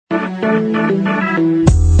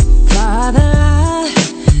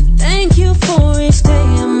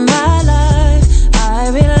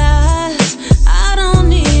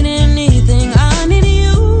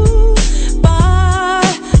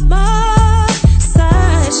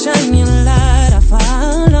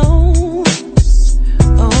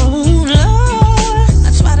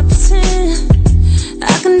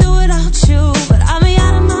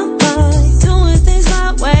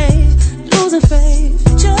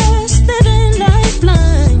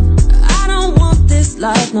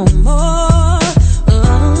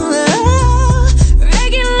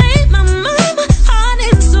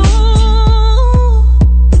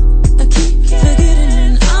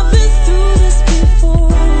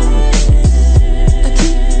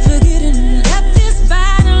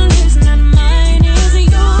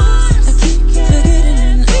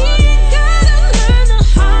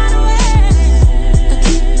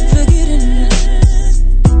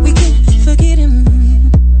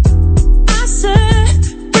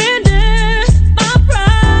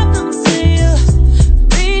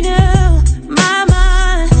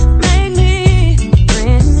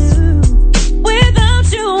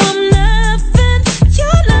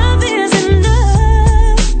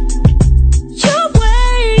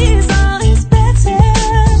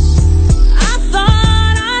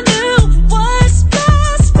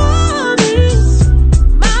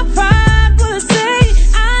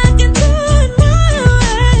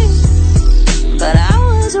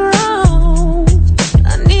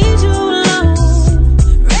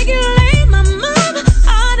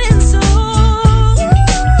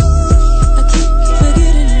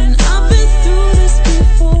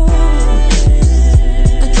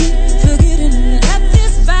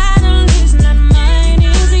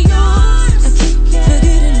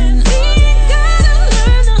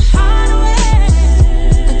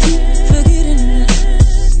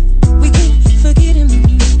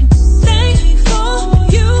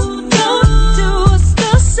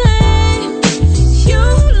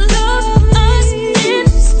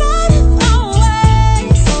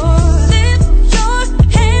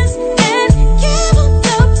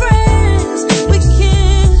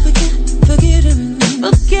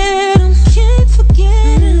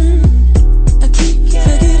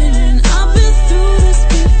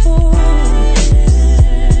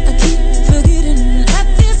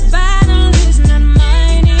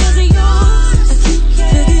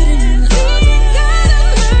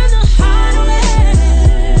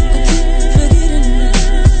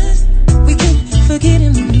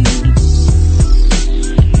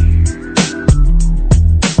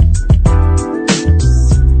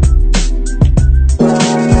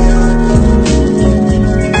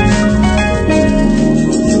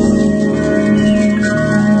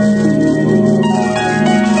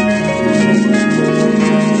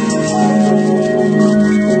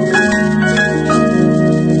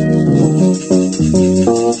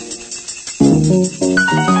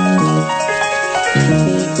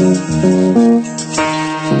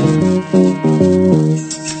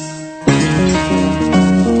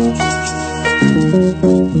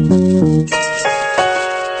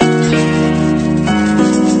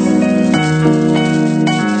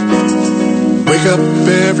Wake up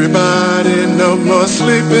everybody, no more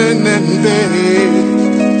sleeping in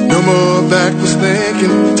bed. No more backwards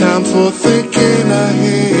thinking, time for thinking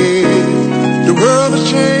ahead. The world has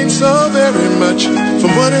changed so very much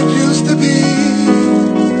from what it used to be.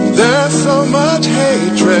 There's so much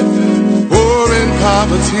hatred, war and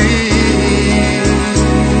poverty.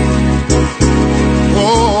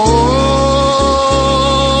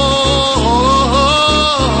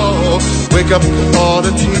 Wake up all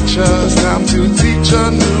the teachers, time to teach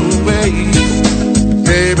a new way.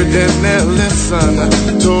 Maybe then they'll listen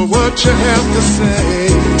to what you have to say.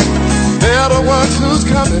 They're the ones who's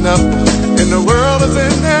coming up, and the world is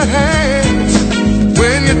in their hands.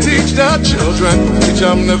 When you teach the children, teach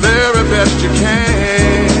them the very best you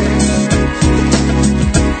can.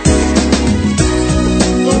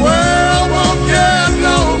 The world won't get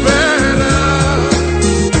no better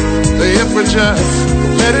if we just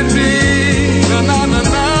let it be. No, no, no,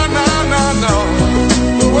 no, no, no, no.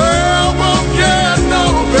 The world won't get no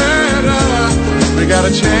better. We gotta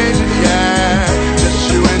change it, yeah,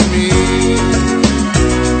 just you and me.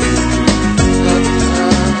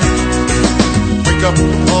 Wake up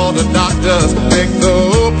all the doctors, make the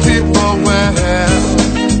old people well.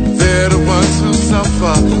 They're the ones who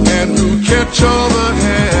suffer and who catch all the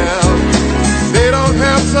hell. They don't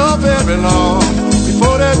have so very long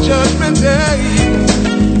before their judgment day.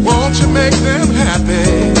 Won't you make them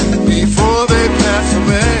happy before they pass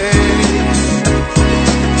away?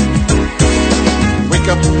 Wake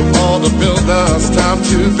up all the builders, time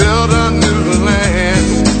to build a new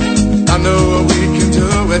land. I know we can do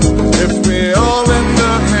it if we're all in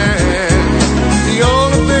the hand. The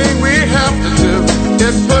only thing we have to do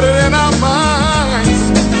is put it in our minds.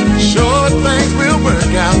 Sure, things will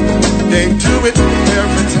work out. They do it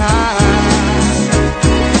every time.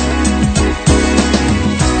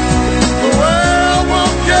 The world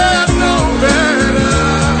won't get no better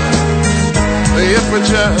if we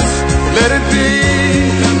just let it be.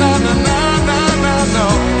 No, no, no, no, no, no.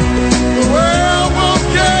 The world won't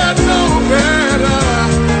get no better.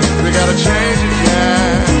 We gotta change it,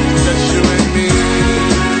 yeah. Just you and me.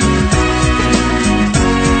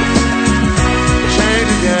 Change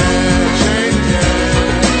it, yeah. Change it, yeah.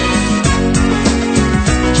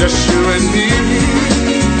 Just you and me.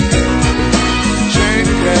 Change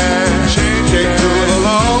it, yeah. Change it, yeah. Can't do it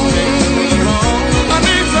alone. I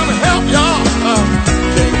need some help, y'all.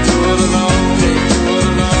 Can't do it alone. Can't do it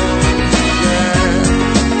alone. Yeah,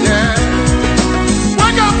 yeah.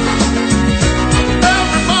 Wake up,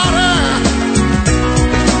 everybody.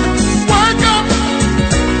 Wake up,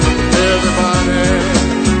 everybody.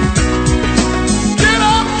 Get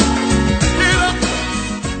up, get up,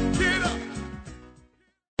 get up.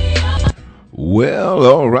 Well,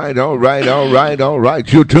 all right.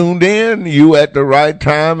 You tuned in. You at the right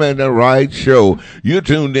time and the right show. You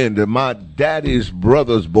tuned in to my Daddy's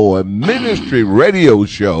Brother's Boy Ministry Radio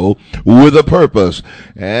Show with a purpose.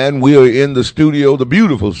 And we are in the studio, the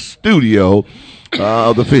beautiful studio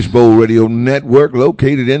of the Fishbowl Radio Network,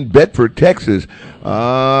 located in Bedford, Texas.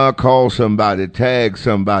 Call somebody, tag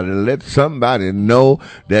somebody, let somebody know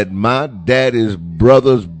that my Daddy's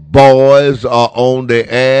Brother's Boys are on the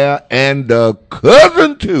air, and the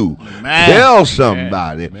cousin too. Man. Tell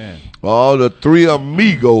somebody. Man. All the three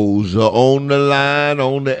amigos are on the line,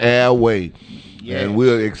 on the airway. Yeah. And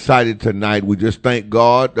we're excited tonight. We just thank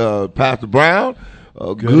God. Pastor Brown,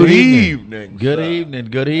 good evening. Good evening.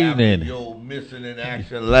 Good evening. After your missing in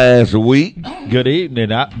action last week. Good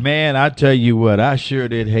evening. I tell you what, I sure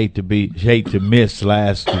did hate to miss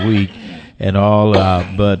last week. And all,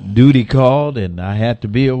 but duty called, and I had to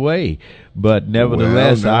be away. But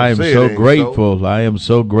nevertheless, I am so grateful. So. I am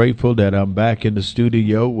so grateful that I'm back in the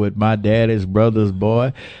studio with my Daddy's Brother's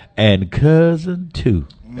Boy and cousin too.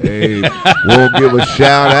 Hey, we'll give a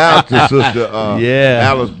shout out to Sister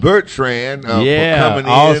Alice Bertrand for coming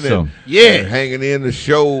in and hanging in the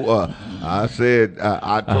show. I said,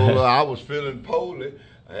 I told her I was feeling poorly.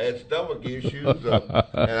 I had stomach issues,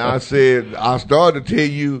 and I said, I started to tell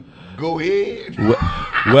you. Go ahead.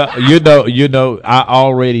 Well, you know,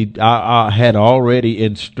 I had already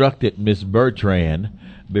instructed Miss Bertrand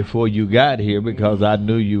before you got here because I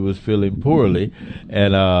knew you was feeling poorly,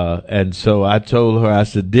 and so I told her, I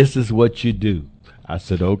said, this is what you do. I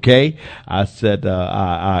said, okay. I said,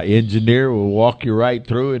 our engineer will walk you right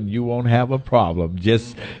through and you won't have a problem.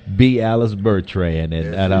 Just be Alice Bertrand.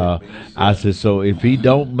 And I said, so if he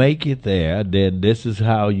don't make it there, then this is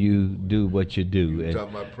how you do what you do. You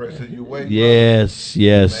talking about pressing your way? Yes,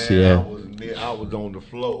 man, I was on the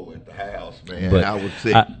floor at the house, man. But I was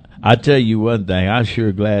sick. I tell you one thing, I'm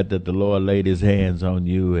sure glad that the Lord laid his hands on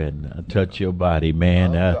you and touched your body,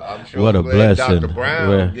 man. I'm sure what a blessing. Dr.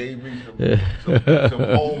 Brown gave me some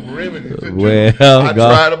home remedies. I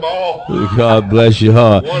tried them all. God bless your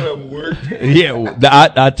heart. One of them worked. Yeah,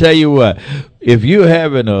 I tell you what, if you're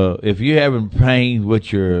having pain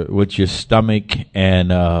with your stomach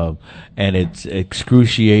and it's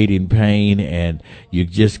excruciating pain and you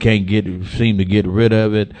just can't seem to get rid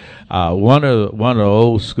of it, one of the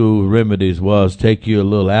old school remedies was take you a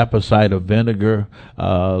little apple cider vinegar,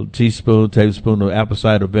 tablespoon of apple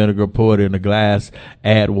cider vinegar, pour it in a glass,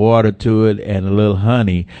 add water to it and a little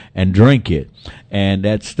honey, and drink it. And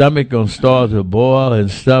that stomach gonna start to boil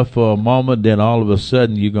and stuff for a moment. Then all of a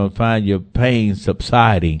sudden you're gonna find your pain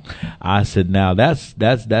subsiding. I said, now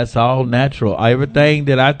that's all natural. Everything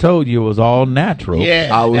that I told you was all natural. Yeah,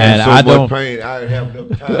 I was in so much pain. I didn't have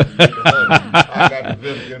enough time to get the honey. I got the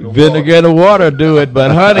vinegar in the water. Vinegar in the water do it,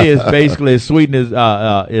 but honey is basically a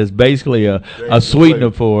sweetener. Is basically a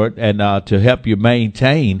sweetener for it, and to help you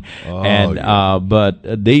maintain.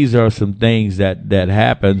 But these are some things that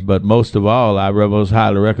happens. But most of all, I most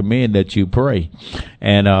highly recommend that you pray,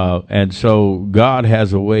 and so God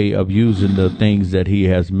has a way of using the things that He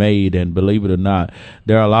has made, and believe it or not,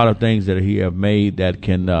 there are a lot of things that He have made that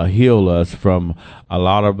can heal us from a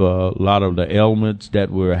lot of the ailments that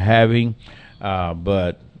we're having.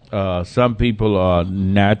 But Some people are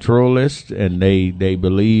naturalists and they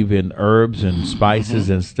believe in herbs and spices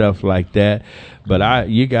and stuff like that. But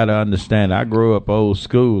you got to understand, I grew up old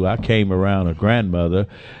school. I came around a grandmother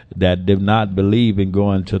that did not believe in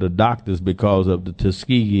going to the doctors because of the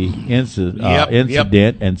Tuskegee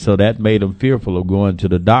incident, and so that made them fearful of going to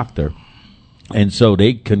the doctor. And so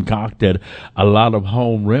they concocted a lot of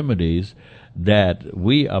home remedies that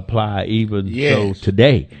we apply even so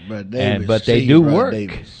today. But they do work.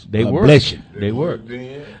 They work. They work.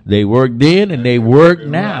 They work then and they work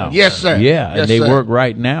now. Yes, sir. Yeah, yes, and they sir. work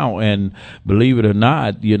right now. And believe it or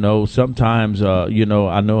not, sometimes, I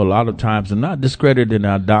know a lot of times, I'm not discrediting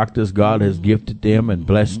our doctors. God has gifted them and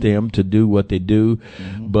blessed them to do what they do.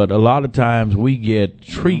 But a lot of times we get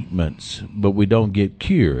treatments, but we don't get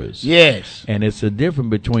cures. Yes. And it's a difference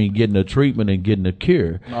between getting a treatment and getting a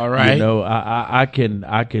cure. All right. I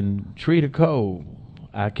can treat a cold.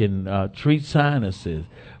 I can treat sinuses,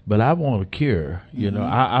 but I want a cure.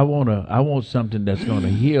 I want something that's going to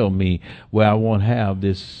heal me where I won't have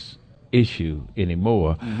this issue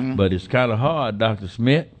anymore. But it's kind of hard, Dr.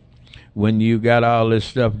 Smith, when you got all this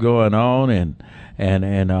stuff going on and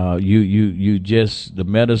you just the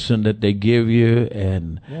medicine that they give you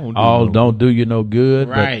and don't do you no good.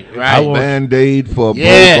 Right. Band-Aid for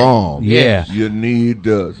both arms. Yeah. You need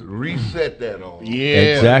to reset that arm.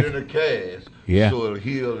 Yeah. Exactly. In a cast. Yeah. So it'll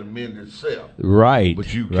heal and mend itself. Right.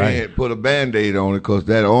 But you can't put a Band-Aid on it because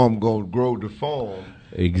that arm going to grow deformed.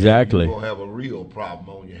 Exactly. You're going to have a real problem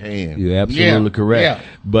on your hand. You're absolutely correct. Yeah.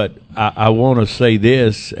 But I want to say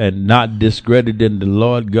this, and not discrediting the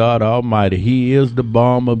Lord God Almighty. He is the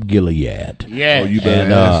balm of Gilead. Yeah. Oh, you better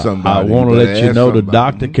And ask somebody. I want to better let you ask know the somebody.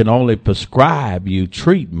 doctor can only prescribe you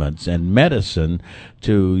treatments and medicine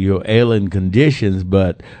to your ailing conditions,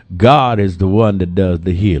 but God is the one that does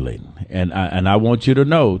the healing. And I want you to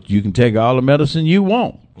know, you can take all the medicine you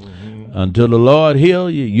want. Until the Lord heal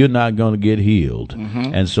you, you're not going to get healed,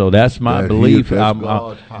 and so that's my belief. I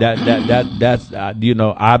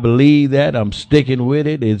believe that I'm sticking with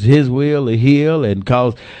it. It's His will to heal, and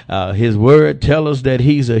cause His word tell us that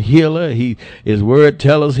He's a healer. His word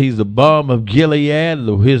tell us He's the balm of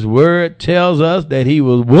Gilead. His word tells us that He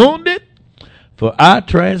was wounded for our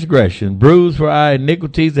transgression, bruised for our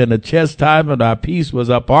iniquities, and the chastisement of our peace was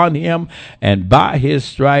upon Him, and by His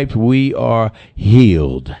stripes we are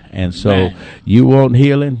healed. And so, you want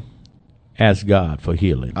healing? Ask God for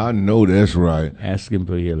healing. I know that's right. Ask Him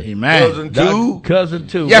for healing. Amen. Cousin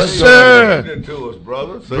two. Yes, sir. To us,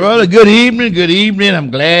 brother. Brother, good evening. Good evening. I'm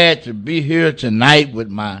glad to be here tonight with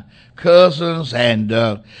my cousins, and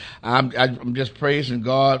I'm just praising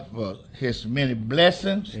God for His many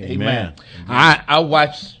blessings. Amen. I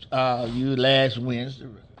watched you last Wednesday,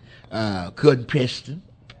 Cousin Preston,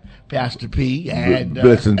 Pastor P, and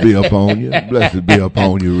blessings be upon you. Blessings be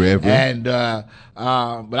upon you, Reverend. And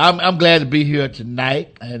but I'm glad to be here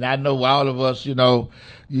tonight, and I know all of us,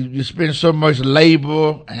 you spend so much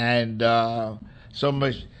labor and so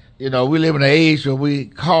much, we live in an age where we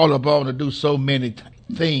call upon to do so many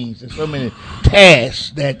things and so many tasks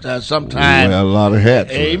that sometimes a lot of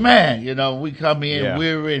hats. Amen. We come in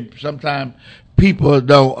weary, and sometimes people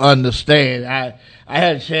don't understand. I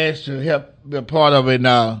had a chance to help be a part of an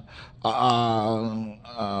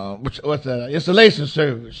what's the installation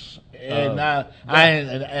service. And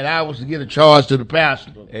I was to get a charge to the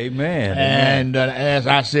pastor. Amen. And as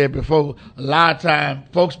I said before, a lot of times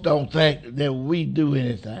folks don't think that we do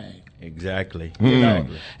anything. Exactly.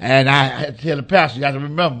 And I had to tell the pastor, you got to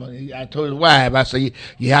remember, I told his wife, I said,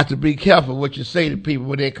 you have to be careful what you say to people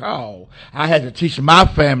when they call. I had to teach my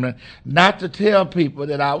family not to tell people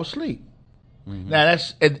that I was asleep. Now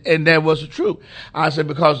that's, and that was the truth. I said,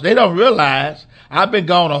 because they don't realize I've been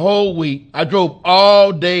gone a whole week. I drove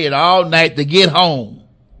all day and all night to get home.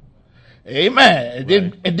 Amen. And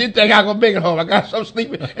didn't think I was going to make it home. I got so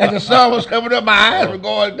sleepy as the sun was coming up, my eyes were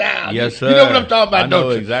going down. Yes, sir. You know what I'm talking about, I know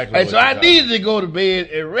don't you? exactly And what so you're I talking needed to go to bed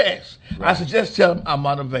and rest. Right. I said, just tell them I'm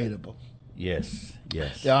unavailable. Yes.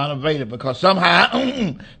 They're unavailable because somehow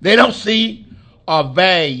they don't see or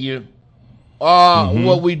value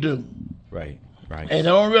what we do. Right. And they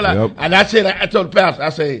don't realize. Yep. And I told the pastor, I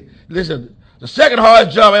say, listen, the second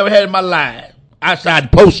hardest job I ever had in my life, outside the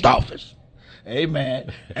post office.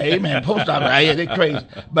 Amen. Post office, they're crazy.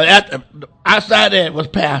 But outside that was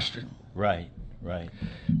pastoring. Right.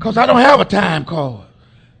 Because I don't have a time card.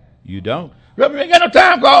 You don't? Reverend, you ain't got no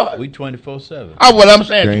time card. We 24/7. Oh, well, I'm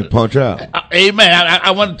saying. Can't punch out. Amen.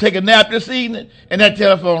 I want to take a nap this evening, and that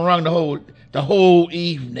telephone rung the whole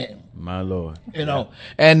evening. My Lord.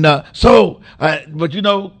 And but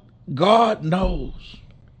God knows.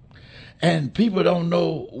 And people don't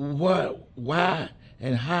know why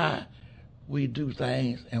and how we do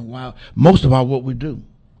things and why most of what we do.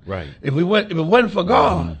 Right. If it wasn't for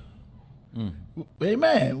God,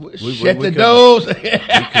 amen. Shut the could- doors.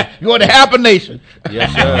 You want to help a nation.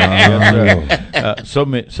 Yes, sir. Yes,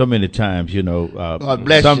 sir. So many times, God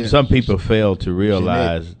bless you. some people fail to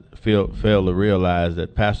realize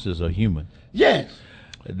that pastors are human. Yes.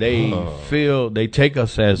 They they take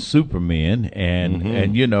us as supermen, and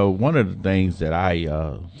one of the things that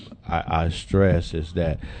I stress is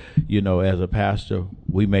that as a pastor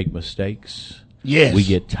we make mistakes. Yes. We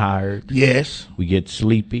get tired. Yes. We get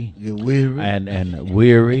sleepy. You're weary. And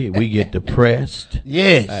weary. We get depressed.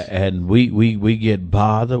 Yes. And we get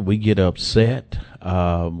bothered. We get upset.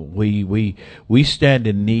 We stand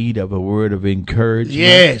in need of a word of encouragement.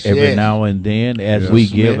 Yes. Every now and then as we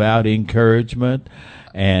give out encouragement.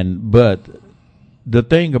 But the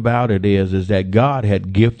thing about it is that God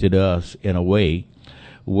had gifted us in a way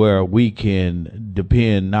where we can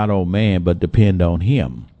depend not on man but depend on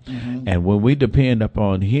Him. Mm-hmm. And when we depend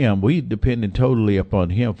upon Him, we depend totally upon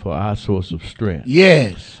Him for our source of strength.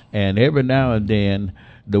 Yes. And every now and then,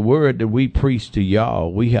 the word that we preach to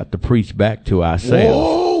y'all, we have to preach back to ourselves.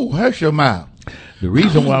 Oh, hush your mouth. The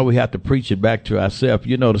reason why we have to preach it back to ourselves,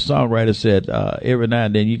 the songwriter said, every now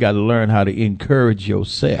and then you got to learn how to encourage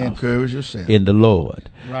yourself. Encourage yourself. In the Lord.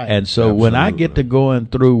 Right. And so when I get to going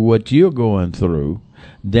through what you're going through,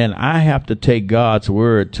 then I have to take God's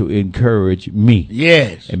word to encourage me.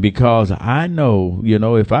 Yes. And because I know,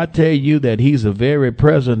 if I tell you that He's a very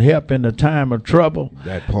present help in the time of trouble,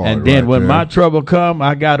 That part and then right when there. my trouble come,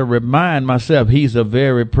 I got to remind myself He's a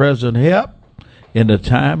very present help in the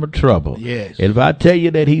time of trouble. Yes. And if I tell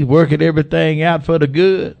you that He's working everything out for the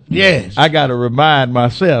good, yes, I got to remind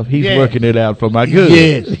myself He's yes. working it out for my good.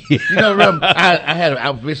 Yes. Remember, I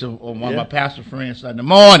was visiting one of my pastor friends Sunday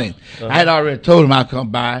morning. I had already told him I'd come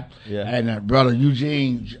by. Yeah. And brother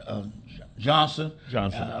Eugene Johnson.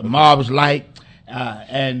 Marvelous Light. He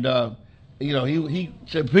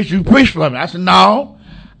said, you preach for me. I said, no,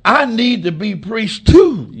 I need to be preached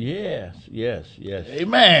too. Yes. Amen.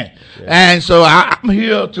 Yes. And so I'm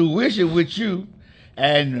here to wish it with you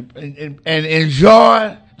and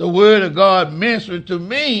enjoy the word of God ministering to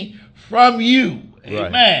me from you.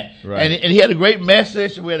 Amen. Right. And he had a great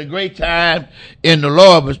message. We had a great time in the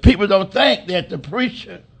Lord. But people don't think that the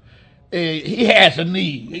preacher, he has a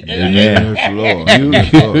need. Yes, Lord.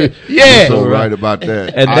 Yes. You're so right about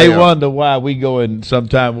that. And they wonder why we go in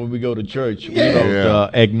sometime when we go to church, we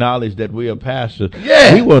don't acknowledge that we are pastors.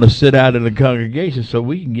 Yeah. We want to sit out in the congregation so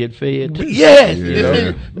we can get fed too. Yes.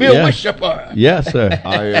 Be a Yeah. worshiper. Yes, sir.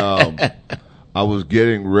 I was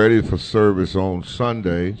getting ready for service on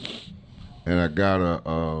Sunday, and I got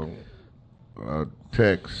a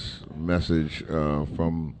text message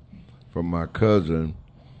from my cousin,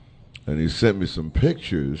 and he sent me some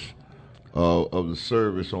pictures of the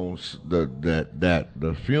service on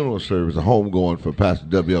the funeral service, the homegoing for Pastor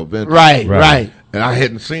W.L. Vinton. Right. And I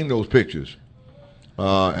hadn't seen those pictures,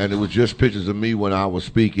 and it was just pictures of me when I was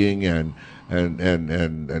speaking and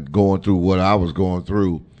going through what I was going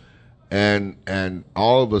through, and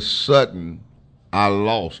all of a sudden I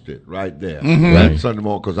lost it right there that Sunday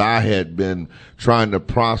morning, because I had been trying to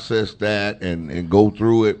process that and go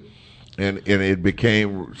through it. And it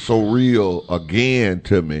became so real again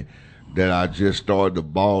to me that I just started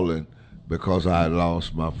bawling because I had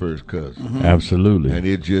lost my first cousin. Mm-hmm. Absolutely. And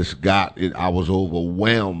it just I was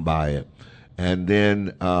overwhelmed by it. And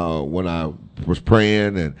then when I was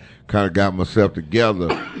praying and kind of got myself together,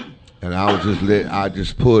 and I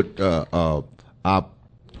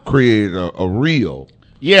created a reel.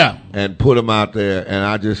 Yeah. And put them out there, and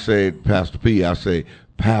I just said, Pastor P, I say,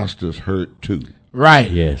 pastors hurt too.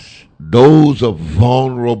 Right. Yes. Those are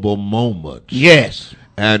vulnerable moments. Yes.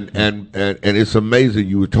 And it's amazing.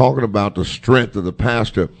 You were talking about the strength of the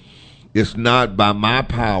pastor. It's not by my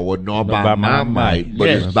power nor by my might, but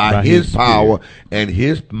it's by his power and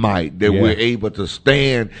his might that we're able to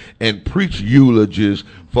stand and preach eulogies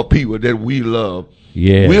for people that we love.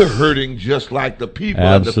 Yes. We're hurting just like the people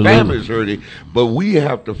and the families hurting, but we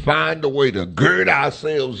have to find a way to gird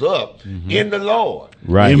ourselves up in the Lord.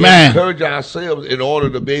 Right. Amen. Encourage ourselves in order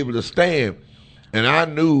to be able to stand. And I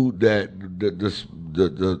knew that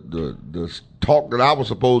the talk that I was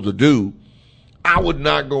supposed to do, I was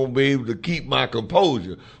not going to be able to keep my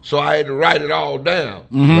composure. So I had to write it all down.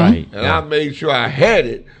 Right. And I made sure I had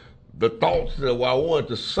it, the thoughts that I wanted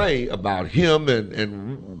to say about him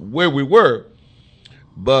and where we were.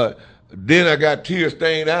 But then I got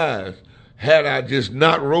tear-stained eyes. Had I just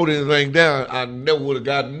not wrote anything down, I never would have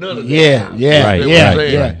gotten none of that.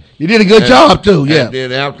 Yeah. You did a good job too. Yeah. And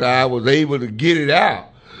then after I was able to get it out,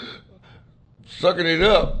 sucking it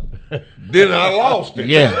up. Then I lost it.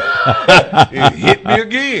 Yeah. It hit me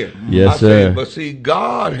again. Yes, sir. But see,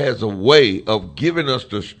 God has a way of giving us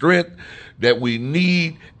the strength that we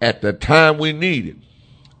need at the time we need it.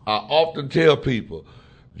 I often tell people,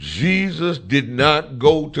 Jesus did not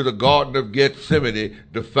go to the Garden of Gethsemane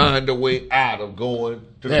to find a way out of going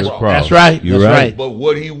to the cross. That's right. You're That's right. right. But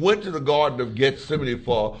what he went to the Garden of Gethsemane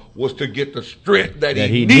for was to get the strength that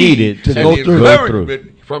he needed to to and go the through.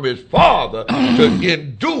 encouragement from his Father to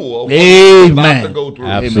endure what Amen. he's about to go through.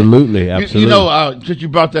 Absolutely, absolutely. You know, since you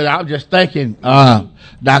brought that out, I was just thinking,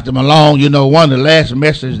 Dr. Malone, you know, one of the last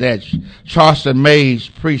messages that Charleston Mays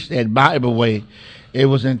preached at Bible Way, it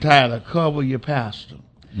was entitled, Cover Your Pastor.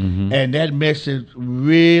 Mm-hmm. And that message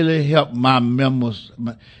really helped my members,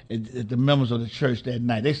 the members of the church that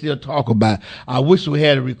night. They still talk about it. I wish we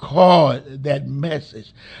had to record that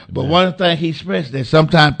message. But one of the things he stressed that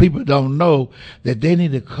sometimes people don't know that they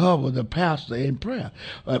need to cover the pastor in prayer.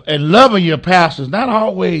 And loving your pastor is not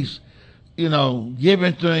always, you know,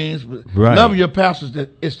 giving things, but Right. loving your pastor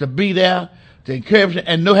is to be there, to encourage him,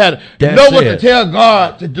 and know how to That's know what it. to tell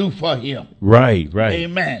God to do for him. Right, right.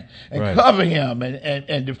 Amen. And Right. cover him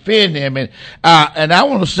and defend him. And I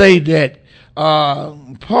want to say that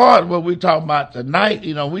part of what we're talking about tonight,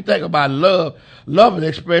 you know, we think about love. Love is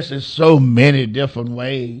expressed in so many different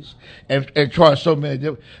ways and try so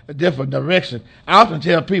many different directions. I often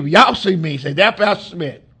tell people, y'all see me, say, that Pastor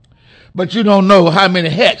Smith, but you don't know how many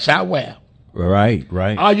hats I wear. Right,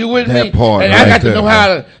 right. Are you with That me? part And right I got to there, know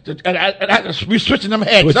how to and I can be switching them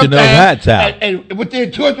hats. Switching those sometimes, hats out. And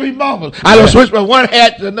within 2 or 3 moments, I don't switch from one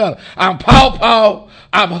hat to another. I'm Paw,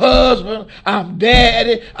 I'm husband, I'm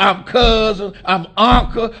daddy, I'm cousin, I'm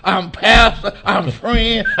uncle, I'm pastor, I'm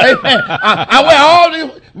friend. Amen. I wear all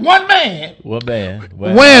these, one man Well, man.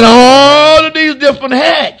 Well, wearing all of these different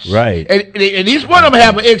hats. Right. And each one of them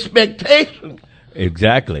have an expectation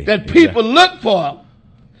exactly. that people look for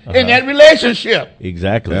in that relationship.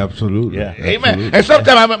 Exactly. Absolutely. Yeah. Amen. And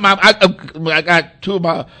sometimes I got 2 of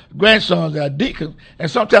my grandsons that are deacons, and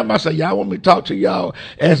sometimes I say, y'all want me to talk to y'all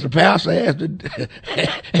as the pastor,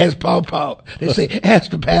 as Paul. They say, as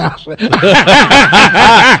the pastor.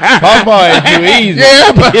 Papa is too easy.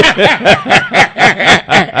 Yeah, but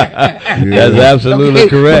That's absolutely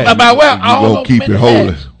correct. About well, You all gonna those keep many it holy.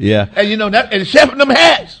 hats. Yeah, And you know that, and chefing them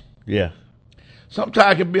hats yeah.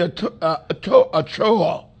 sometimes can be a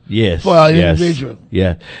chore. Yes. For an yes, individual.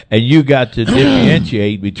 Yeah. And you got to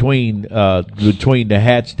differentiate between the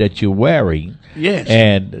hats that you're wearing. Yes.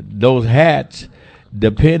 And those hats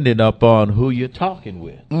depending upon who you're talking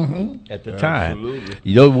with at the time. Absolutely.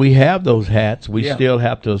 You know, we have those hats. We Yeah. still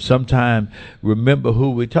have to sometimes remember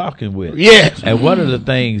who we're talking with. Yes. And one of the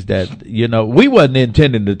things that, you know, we wasn't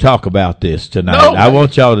intending to talk about this tonight. No. I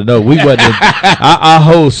want y'all to know we wasn't. Our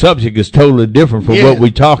whole subject is totally different from Yeah. what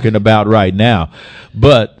we're talking about right now.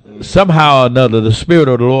 But somehow or another, the Spirit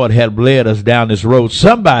of the Lord had led us down this road.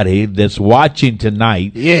 Somebody that's watching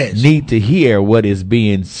tonight Yes. need to hear what is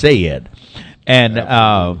being said.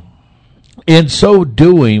 And in so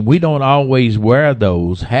doing, we don't always wear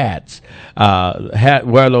those hats.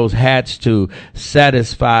 Wear those hats to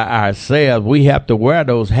satisfy ourselves. We have to wear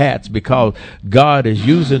those hats because God is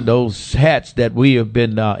using those hats that we have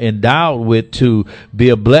been endowed with to be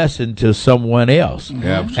a blessing to someone else.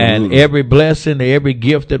 Absolutely. And every blessing, every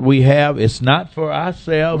gift that we have, it's not for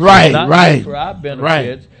ourselves, Right, it's not right, for our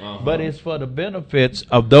benefits, but it's for the benefits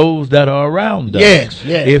of those that are around us. Yes,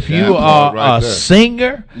 yes. If you That are part right a there.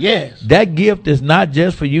 singer, Yes. that gift is not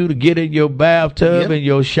just for you to get in your bathtub, Yep. in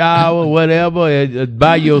your shower, whatever,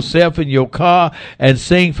 by yourself in your car and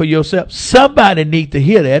sing for yourself. Somebody needs to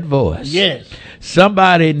hear that voice. Yes.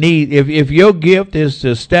 Somebody need if your gift is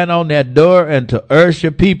to stand on that door and to usher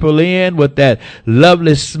people in with that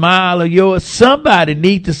lovely smile of yours, somebody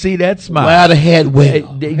need to see that smile. Wear the hat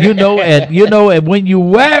well. And when you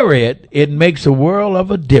wear it, it makes a world of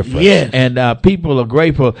a difference. Yes. And people are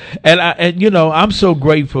grateful. And I'm so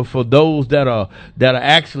grateful for those that are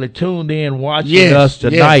actually tuned in watching Yes, us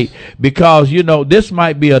tonight yes. because this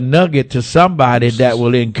might be a nugget to somebody that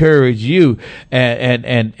will encourage you.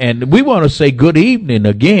 And we want to say good evening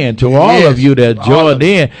again to all Yes, of you that all joined of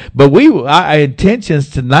in. But our intentions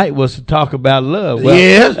tonight was to talk about love. Well,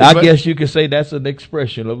 Yes, I but- guess you could say that's an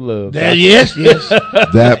expression of love. Yes.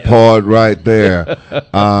 That part right there,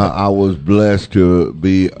 I was blessed to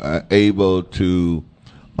be able to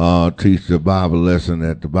teach the Bible lesson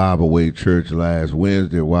at the Bible Way Church last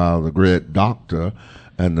Wednesday while the great doctor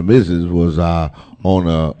and the missus was on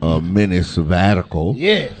a mini sabbatical,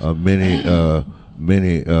 Yes. a mini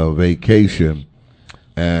vacation,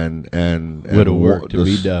 and With a work to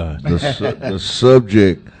be done. The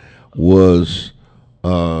subject was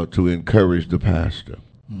to encourage the pastor.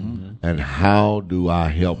 And how do I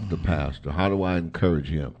help the pastor? How do I encourage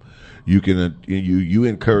him? You can you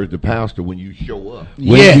encourage the pastor when you show up.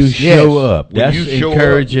 When you show up, When that's you show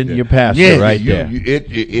encouraging up, your pastor Yes. right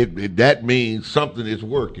there. That means something is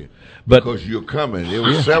working. But- because you're coming. There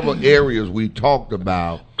were several areas we talked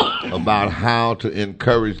about how to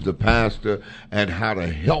encourage the pastor and how to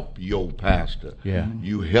help your pastor. Yeah.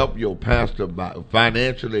 You help your pastor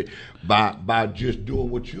financially by just doing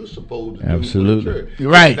what you're supposed to do Absolutely. for the church.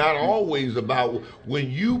 Right. It's not always about when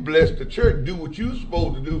you bless the church, do what you're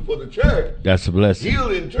supposed to do for the church. That's a blessing. He'll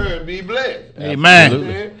in turn be blessed. Amen.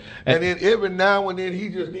 Amen. And then every now and then he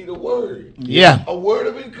just need a word. Yeah. A word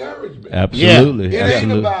of encouragement. Absolutely. It ain't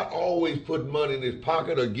Absolutely. about always putting money in his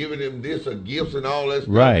pocket or giving him this or gifts and all that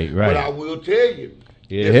stuff. Right, right. But I will tell you,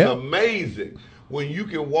 Yeah. it's amazing when you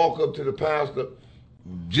can walk up to the pastor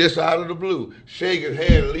just out of the blue, shake his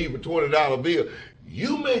hand and leave a $20 bill.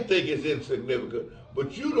 You may think it's insignificant,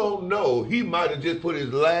 but you don't know. He might have just put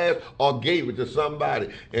his last or gave it to somebody,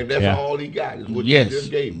 and that's Yeah. all he got is what Yes. you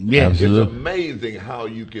just gave him. Yes. Absolutely. It's amazing how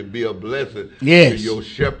you can be a blessing Yes. to your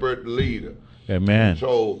shepherd leader. Amen.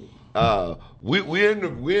 So we're in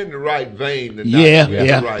the right vein tonight. Yeah, We're in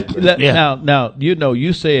yeah. the right vein. Now,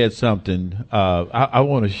 you said something. I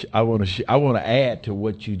want to add to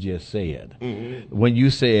what you just said. When you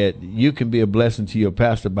said you can be a blessing to your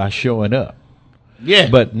pastor by showing up, Yeah.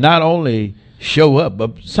 but not only show up,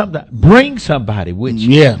 but bring somebody with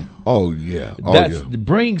you. yeah. Oh yeah. Oh That's yeah.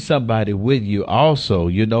 bring somebody with you.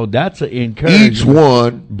 Also, that's an encouragement. Each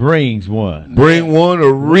one brings one. bring one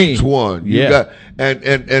or reach one. You Yeah. got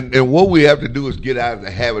and what we have to do is get out of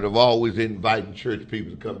the habit of always inviting church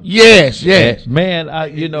people to come. Yes. Yes. Man,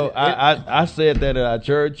 I said that at our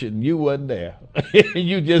church and you wasn't there.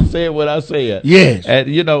 You just said what I said. Yes. And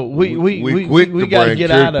we quick to got to bring get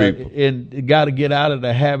church out of people. and got to get out of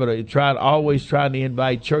the habit of always trying to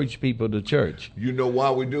invite church people to church. You know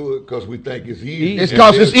why we do it? Because we think it's easy. It's And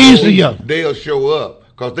 'cause it's they'll easier. They'll show up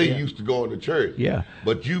because they used to going to church. Yeah.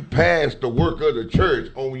 But you pass the work of the church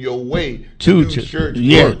on your way To to do church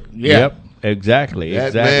Yeah. work. Yeah. Yep. Exactly. That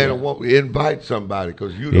exactly. man will invite somebody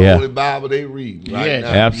because you're the Yeah. only Bible they read right Yes. now.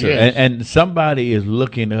 Absolutely. Yes. And somebody is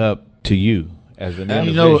looking up to you as an You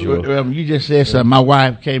individual. know, you just said something. My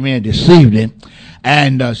wife came in this evening,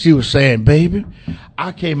 and she was saying, "Baby,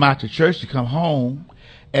 I came out to church to come home,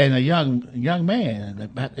 and a young man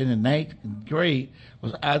about in the 9th grade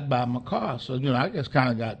was out by my car. So I just kind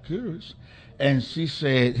of got curious, and she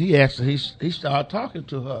said he started talking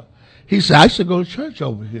to her. He said I should go to church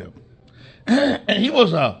over here, and he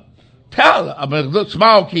was a toddler. I mean, a little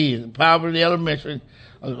small kid, probably elementary.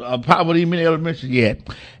 Probably even in elementary yet,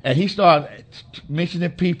 and he started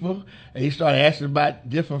mentioning people, and he started asking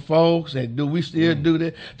about different folks, and do we still do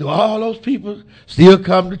that? Do all those people still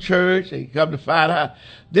come to church and come to find out?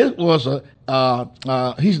 This was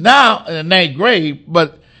he's now in the 9th grade,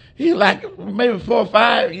 but he's like maybe 4 or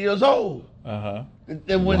 5 years old. Uh-huh.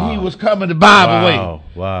 And when he was coming the Bible way,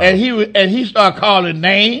 Wow. and he started calling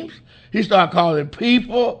names. He started calling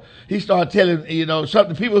people. He started telling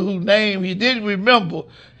something people whose name he didn't remember.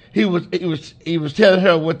 He was telling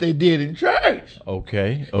her what they did in church.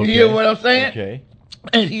 Okay. You hear what I'm saying? Okay.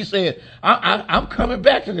 And he said, "I'm coming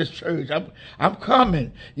back to this church. I'm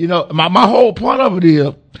coming." My whole point of it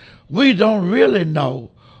is, we don't really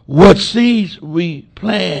know what seeds we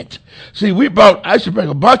plant. See, I used to bring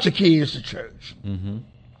a bunch of kids to church,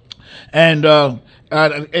 and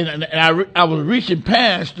I was reaching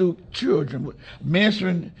parents through children,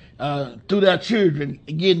 ministering through their children,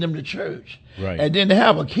 and getting them to church. Right. And then to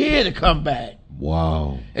have a kid to come back.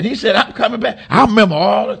 Wow. And he said, "I'm coming back. I remember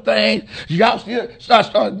all the things. Y'all still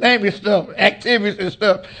start naming stuff, activities and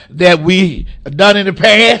stuff that we done in the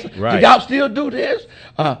past. Right. Do y'all still do this?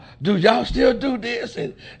 Do y'all still do this?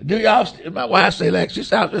 And do y'all still?" My wife said, like, she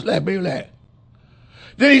sounds just like me, like.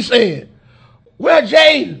 Then he said, "Well,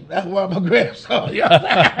 Jaden," that's one of my grandsons.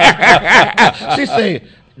 She said,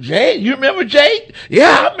 "Jade, you remember Jade?"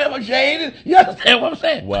 "Yeah, I remember Jade." You understand what I'm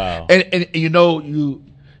saying? Wow. And you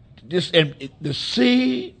just the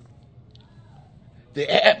seed,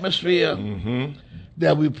 the atmosphere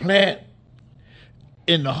that we plant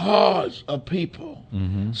in the hearts of people,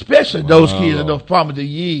 especially those kids in those formative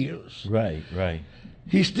years. Right. Right.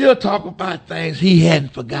 He still talking about things he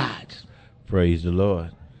hadn't forgot. Praise the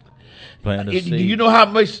Lord. Plant a Do seed. you know how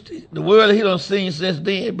much the world he done seen since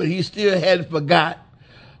then, but he still hadn't forgot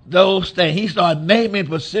those things. He started naming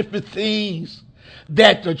specific things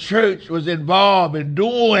that the church was involved in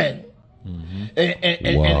doing.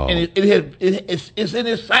 Wow. And it's in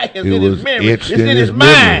his psyche, it's in his memory, it's in his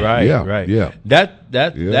memory. mind. Right, Yeah, right. yeah.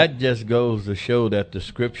 that just goes to show that the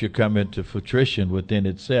scripture come into fruition within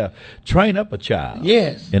itself. Train up a child,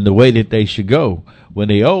 Yes. in the way that they should go. When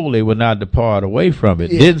they old, they will not depart away from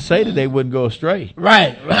it. Yeah. Didn't say that they wouldn't go astray,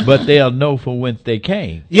 Right. but they'll know from whence they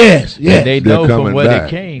came. Yes. And Yes. they They're know from coming where back. they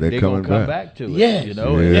came. They're They're going to coming come back. back to it. Yes. You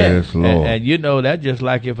know? Yes, Lord. And you know, that's just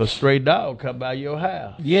like if a stray dog come by your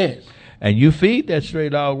house. Yes. And you feed that stray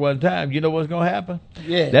dog one time, you know what's going to happen?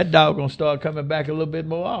 Yeah. That dog going to start coming back a little bit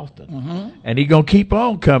more often. And he going to keep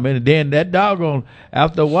on coming. And then that dog going to,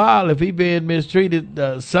 after a while, if he being mistreated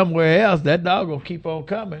somewhere else, that dog going to keep on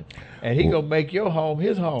coming. And he going to make your home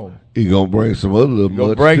his home. He gonna bring some other little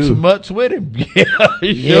Going to mutts bring too. some mutts with him. Yeah,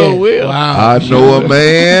 he Yeah. sure will. Wow. I know a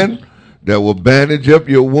man that will bandage up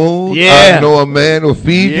your wounds. Yeah. I know a man will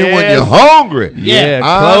feed you when Yes. you're hungry. Yeah,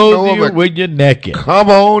 I know clothe you him. when you're naked. Come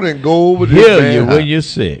on and go over to Heal this you man. when you're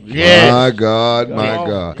sick. Yes. My God, my Come on,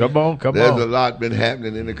 God. Come on, come There's on. a lot been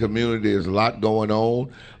happening in the community. There's a lot going on.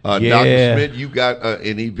 Yeah. Dr. Smith, you got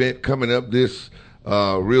an event coming up this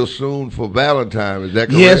real soon for Valentine. Is that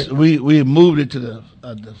correct? Yes, we moved it to the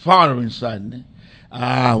following Sunday.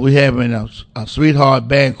 We having a sweetheart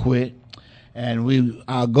banquet, and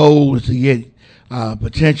our goal is to get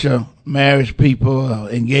potential marriage people,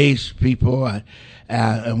 engaged people,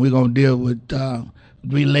 and we're gonna deal with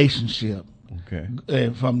relationship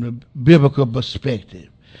Okay. from the biblical perspective.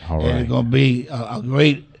 All And right. it's gonna be a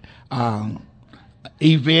great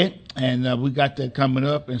event, and we got that coming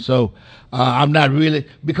up. And so I'm not really,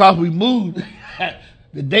 because we moved,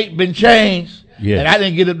 the date been changed. Yes. And I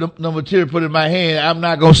didn't get no material put in my hand. I'm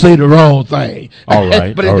not gonna say the wrong thing. All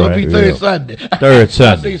right, but it's all gonna right, be third yeah. Sunday. Third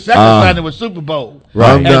Sunday. See, second Sunday was Super Bowl. Right.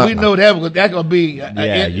 I'm And not- we know that's gonna be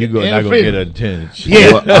Yeah, you're not going to get attendance.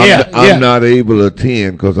 Yeah. Well, I'm yeah. not able to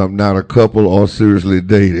attend because I'm not a couple or seriously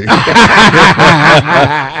dating.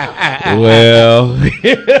 Well,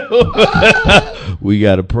 we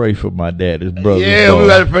got to pray for my dad, his brother. Yeah, we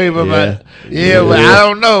gotta pray for my. Yeah, well, I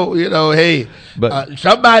don't know. Hey, But-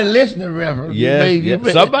 somebody listening, Reverend. Yeah, You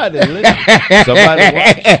may- somebody listen. Somebody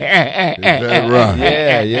watch. Is that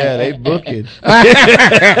right? Yeah, they booking.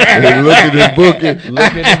 They looking and booking.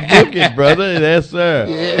 Looking and booking, brother. Yes, sir.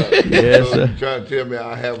 Yes, So sir. you trying to tell me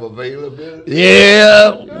I have availability?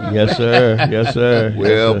 Yeah. Yes, sir. Yes, sir. Well,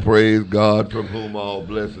 Yes, sir. praise God from whom all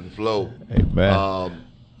blessings flow. Amen.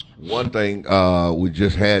 One thing, we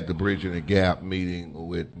just had the Bridging the Gap meeting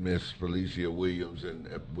with Miss Felicia Williams and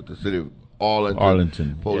with the city of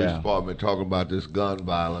Arlington Police yeah. Department talking about this gun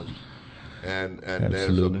violence. And there's a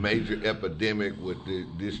Absolutely. major epidemic with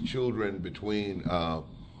these children between, I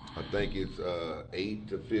think it's 8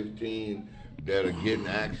 to 15 that are getting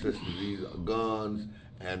access to these guns,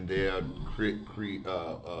 and they're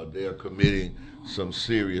committing some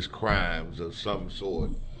serious crimes of some sort.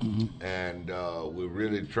 And we're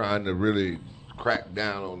really trying to really crack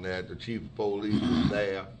down on that. The chief of police is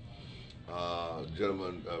there,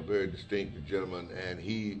 gentleman, a very distinctive gentleman, and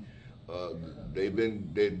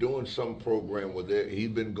they're doing some program where he's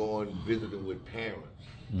been going visiting with parents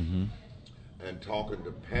and talking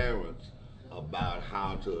to parents about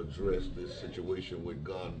how to address this situation with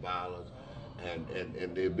gun violence,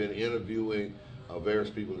 and they've been interviewing various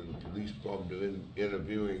people in the police department,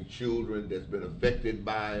 interviewing children that's been affected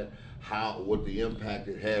by it, what the impact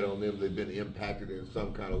it had on them. They've been impacted in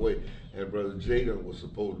some kind of way. And Brother Jaden was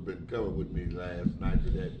supposed to have been coming with me last night to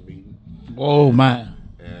that meeting. Oh my.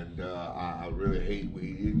 And I really hate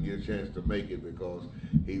he didn't get a chance to make it because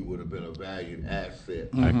he would have been a valued asset.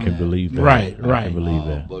 I can believe that. Right, I right. can believe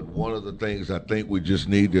that. But one of the things I think we just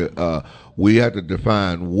need to, we have to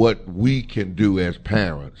define what we can do as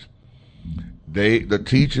parents. The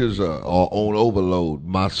teachers are on overload.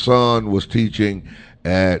 My son was teaching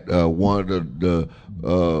at one of the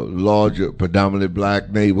larger, predominantly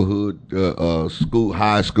black neighborhood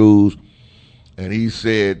high schools, and he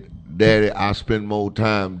said, "Daddy, I spend more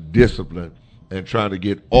time discipline and trying to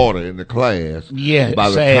get order in the class. Yeah, By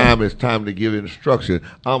the sad. time it's time to give instruction,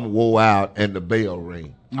 I'm wore out and the bell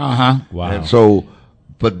ring." Wow. And so,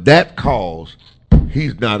 for that cause,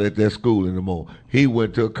 he's not at that school anymore. He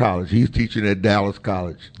went to a college. He's teaching at Dallas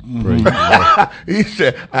College. Praise the Lord. He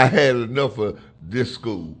said, "I had enough of this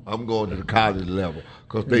school. I'm going to the college level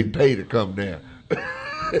because they pay to come there."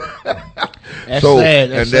 That's sad.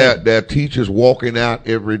 That's and sad. there are teachers walking out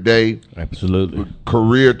every day, Absolutely.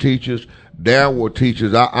 career teachers. There were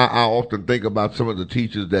teachers. I often think about some of the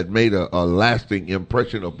teachers that made a lasting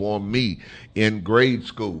impression upon me in grade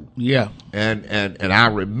school. Yeah. And I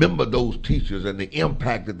remember those teachers and the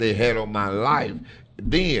impact that they had on my life.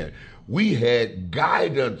 Then we had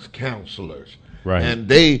guidance counselors. Right. And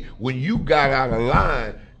when you got out of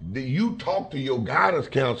line, You talk to your guidance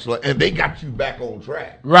counselor, and they got you back on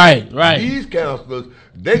track. Right. These counselors,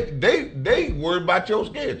 they worry about your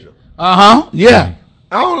schedule. Yeah.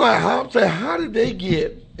 I don't like how I'm saying. How did they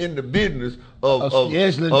get in the business of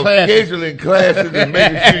scheduling classes and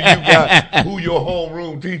making sure you got who your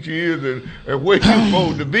homeroom teacher is and where you're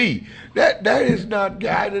supposed to be? That is not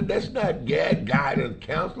guidance. That's not guidance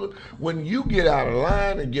counselor. When you get out of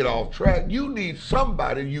line and get off track, you need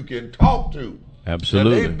somebody you can talk to.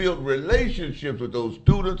 Absolutely. And they built relationships with those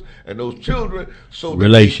students and those children so that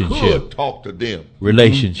they could talk to them.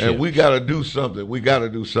 Relationships. And we got to do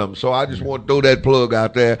something. So I just want to throw that plug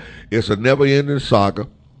out there. It's a never-ending saga,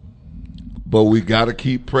 but we got to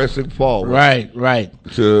keep pressing forward. Right.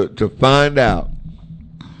 To find out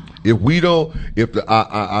if we don't.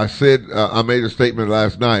 I said I made a statement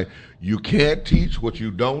last night. You can't teach what you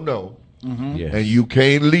don't know, yes. and you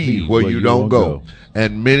can't lead where you don't go.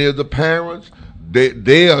 And many of the parents.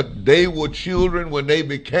 They were children when they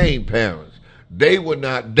became parents. They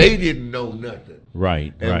didn't know nothing.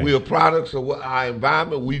 Right. And we are products of our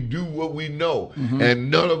environment. We do what we know.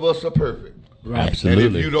 And none of us are perfect. Right. Absolutely.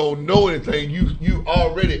 And if you don't know anything, you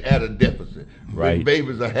already at a deficit. Right. When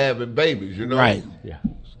babies are having babies, Right.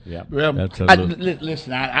 Yeah. Well, absolutely.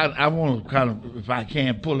 listen, I want to kind of, if I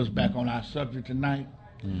can, pull us back on our subject tonight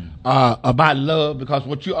about love, because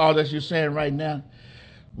all that you're saying right now,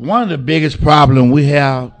 one of the biggest problems we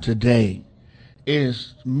have today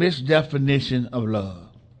is misdefinition of love.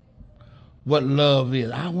 What love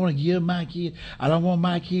is. I want to give my kids. I don't want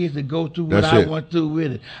my kids to go through what I went through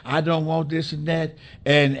with it. I don't want this and that.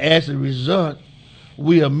 And as a result,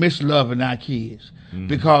 we are misloving our kids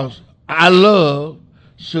because our love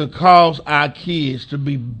should cause our kids to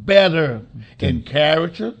be better in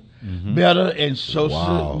character, better in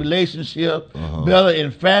social relationship, better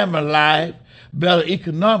in family life, better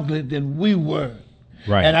economically than we were.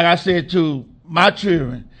 Right. And like I said to my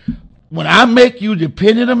children, when I make you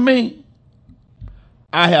dependent on me,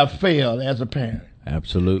 I have failed as a parent.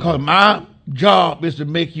 Absolutely. Because my job is to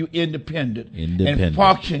make you independent and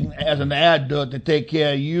function as an adult to take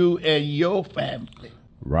care of you and your family.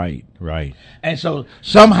 Right. And so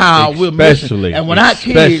somehow we're missing. And when our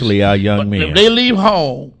kids, especially our young men, if they leave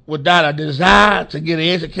home without a desire to get an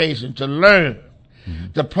education, to learn,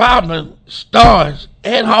 the problem starts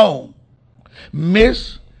at home.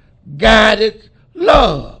 Misguided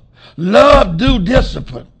love. Love do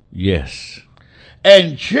discipline. Yes.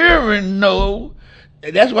 And children know,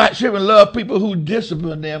 that's why children love people who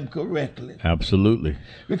discipline them correctly. Absolutely.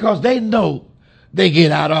 Because they know they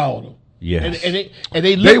get out all them. Yes. And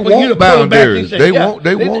they look for you to want pull them back. boundaries. They want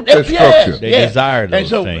that structure. They desire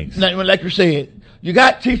those things. things. Like you said, you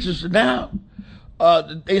got teachers now,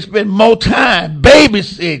 they spend more time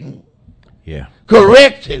babysitting,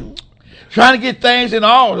 correcting, trying to get things in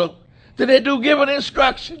order than they do giving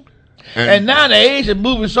instruction. And now the age is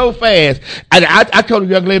moving so fast. I told a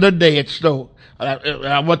young lady the other day at the store,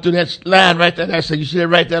 I went through that line right there, I said, you see that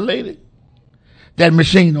right there, lady? That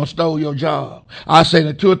machine done stole your job. I say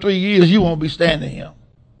in 2 or 3 years, you won't be standing here.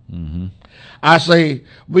 I say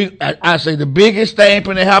the biggest thing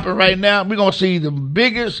going to happen right now, we're going to see the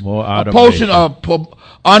biggest portion of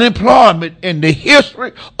unemployment in the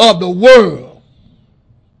history of the world.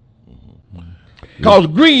 Because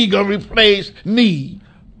greed going to replace need.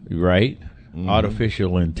 Right.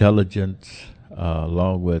 Artificial intelligence,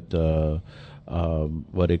 along with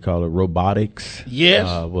what they call it, robotics. Yes.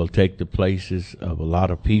 Will take the places of a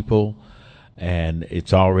lot of people. And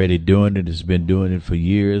it's already doing it. It's been doing it for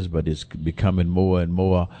years, but it's becoming more and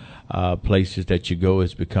more places that you go,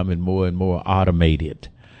 it's becoming more and more automated.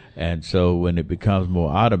 And so when it becomes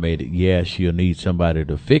more automated, yes, you'll need somebody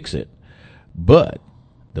to fix it. But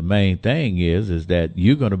the main thing is that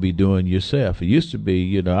you're going to be doing yourself. It used to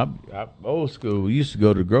be, I'm old school. We used to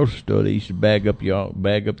go to the grocery store. They used to bag up your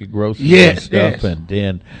groceries and stuff, and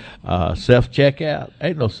then self-checkout.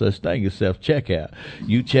 Ain't no such thing as self-checkout.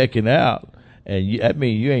 You checking out. And you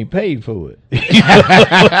ain't paid for it. Yes,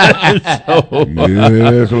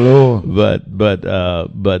 Lord.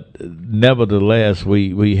 But nevertheless,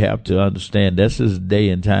 we have to understand this is the day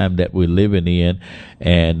and time that we're living in,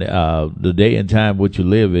 and the day and time what you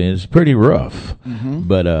live in is pretty rough.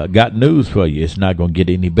 But got news for you: it's not going to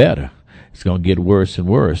get any better. It's going to get worse and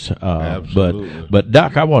worse. Absolutely. But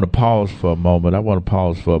Doc, I want to pause for a moment.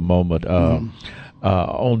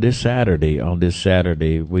 On this Saturday,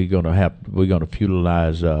 we're gonna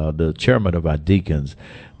futilize the chairman of our deacons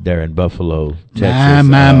there in Buffalo,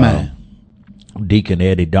 Texas. Deacon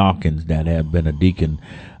Eddie Dawkins, that had been a deacon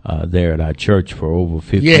there at our church for over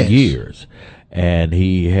 50 years, and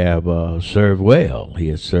he have served well. He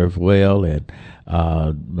has served well, and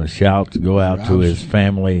my shouts go out to his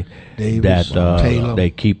family. Davis, Taylor. They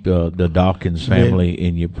keep the Dawkins family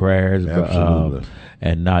in your prayers. Absolutely.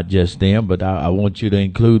 And not just them, but I want you to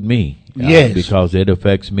include me. Yes. Because it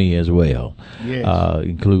affects me as well. Yes.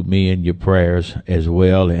 Include me in your prayers as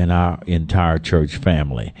well, and our entire church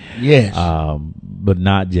family. Yes. But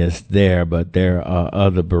not just there, but there are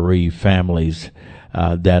other bereaved families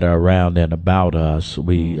that are around and about us.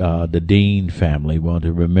 We, the Dean family, want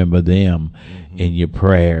to remember them in your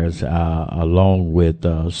prayers, along with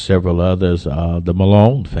several others. The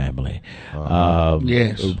Malone family,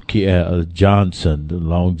 Yes. Johnson, the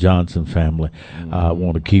Long Johnson family.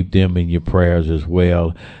 Want to keep them in your prayers as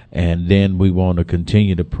well. And then we want to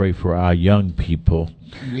continue to pray for our young people.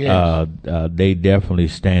 Yes. They definitely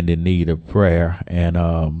stand in need of prayer,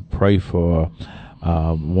 and pray for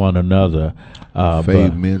one another. Faye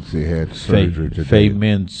Mincy had surgery today. Faye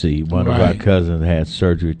Mincy, one of our cousins, had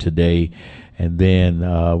surgery today. And then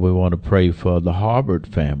we want to pray for the Harbert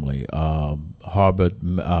family, Harbert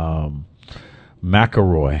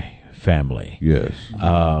McElroy family. Yes.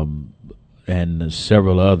 And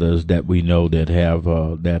several others that we know that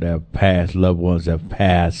have passed, loved ones have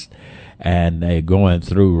passed, and they're going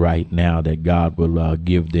through right now, that God will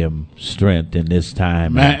give them strength in this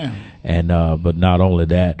time. And but not only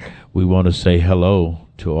that, we want to say hello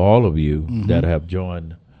to all of you that have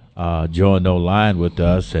joined online with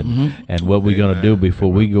us, and what we're going to do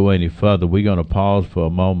before we go any further, we're going to pause for a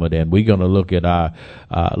moment, and we're going to look at our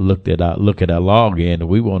login, and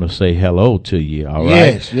we want to say hello to you. All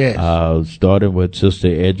right. Yes. Starting with Sister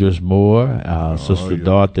Edris Moore, Sister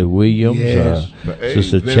Dorothy Williams,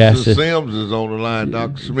 Sister Vincent Chastity Sims is on the line.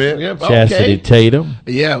 Dr. Smith. Yep, Chastity Tatum.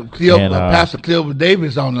 Yeah, Pastor Cleopa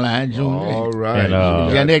Davis on the line, Junior. All right.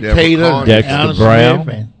 And, Janet Deborah Taylor, Carney. Dexter Alan Brown.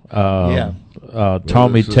 Smith, and,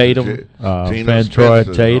 Tommy Sister Tatum, Tina Fan Troy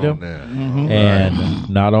Spencer's Tatum, on there. and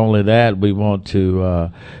not only that, we want to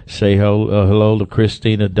say hello to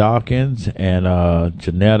Christina Dawkins and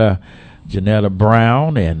Janetta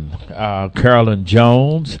Brown and Carolyn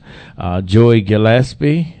Jones, Joey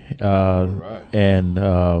Gillespie, and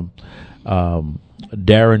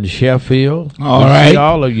Darren Sheffield. All We right. see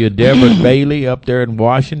all of you. Deborah Bailey up there in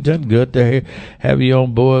Washington. Good to have you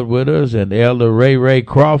on board with us. And Elder Ray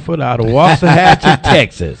Crawford out of Waxahachie,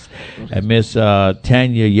 Texas. And Miss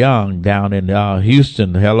Tanya Young down in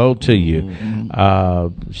Houston. Hello to you.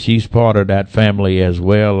 She's part of that family as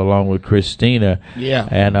well, along with Christina. Yeah.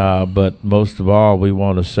 And but most of all, we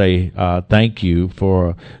want to say thank you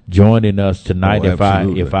for joining us tonight.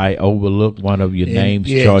 Absolutely. If I overlook one of your names,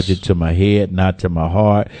 yes. charge it to my head, not to my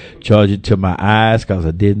heart. Charge it to my eyes, because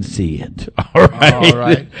I didn't see it. All right. All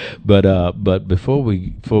right. But before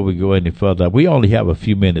we go any further, we only have a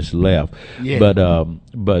few minutes left. Yeah.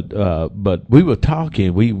 But we were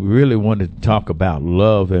talking. We really wanted to talk about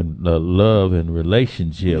love and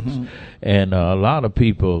relationships, and a lot of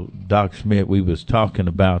people, Doc Smith, we was talking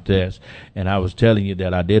about this, and I was telling you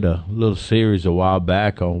that I did a little series a while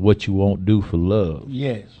back on what you won't do for love.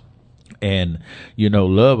 Yes. And,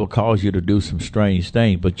 love will cause you to do some strange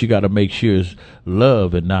things, but you got to make sure it's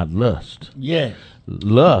love and not lust. Yes.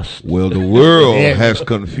 Lust. Well, the world Yeah. has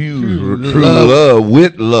confused true love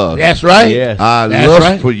with lust. That's right. Yes. I That's lust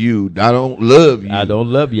right. for you. I don't love you. I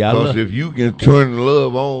don't love you. I Because love if you can turn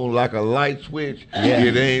love on like a light switch,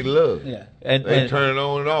 it ain't love. Yeah. They turn it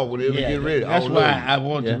on and off whenever you get ready. That's I don't why love you. I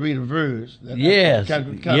want Yeah. to read a verse. Yes.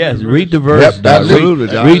 Can Yes. I Read the verse. Yep, Doc. absolutely,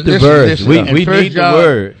 Read, Doc. read the Listen, verse. listen. We In need First the John-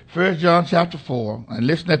 word. 1 John chapter 4, and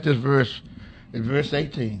listen at this verse, in verse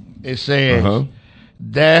 18. It says,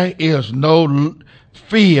 there is no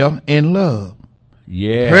fear in love.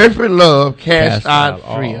 Yeah. Perfect love casts Cast out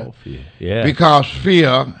all fear, fear. Yeah. because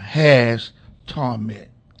fear has torment.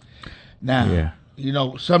 Now, Yeah.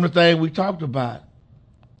 some of the things we talked about,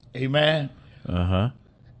 amen.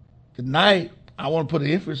 Tonight, I want to put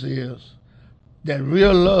the emphasis that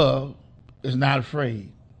real love is not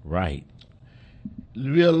afraid. Right.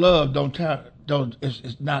 Real love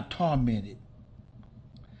it's not tormented.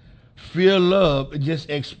 Real love, it just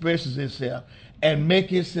expresses itself and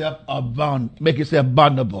make itself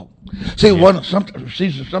vulnerable.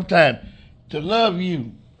 See, sometimes to love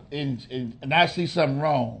you and I see something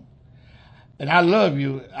wrong, and I love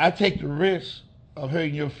you, I take the risk of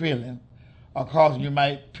hurting your feeling or causing you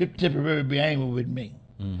might temporarily be angry with me.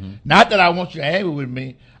 Not that I want you angry with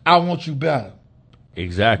me, I want you better.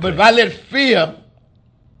 Exactly. But if I let fear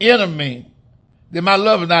enter me, then my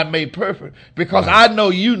love is not made perfect, because I know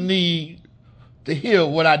you need to hear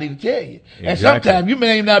what I need to tell you. And Exactly. sometimes you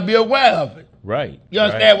may not be aware of it. Right. You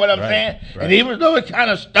understand what I'm right, saying? right. And even though it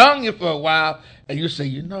kind of stung you for a while, and you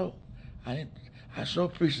say, I so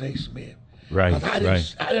appreciate Smith. Right, 'Cause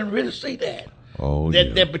I didn't really see that. Oh,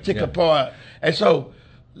 That particular part. And so,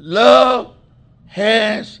 love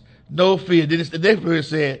has no fear. Then the next verse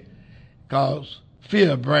said, because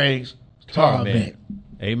fear brings torment.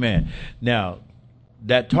 Amen. Now,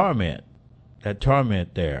 that torment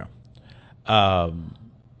there,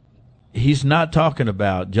 he's not talking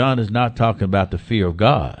about, John is not talking about the fear of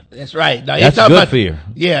God. That's right. Now, That's good fear.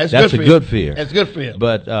 Yeah, That's a good fear. That's good fear.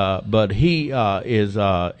 But he is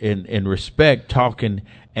in respect talking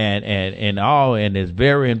and all, and it's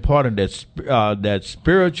very important that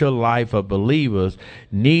spiritual life of believers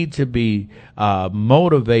need to be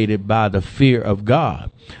motivated by the fear of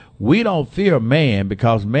God. We don't fear man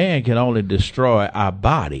because man can only destroy our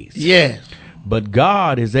bodies. Yes. But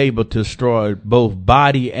God is able to destroy both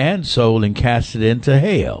body and soul and cast it into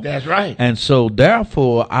hell. That's right. And so,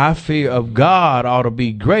 therefore, our fear of God ought to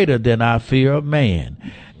be greater than our fear of man.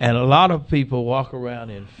 And a lot of people walk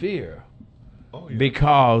around in fear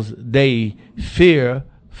because they fear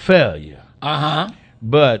failure. Uh-huh.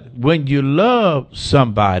 But when you love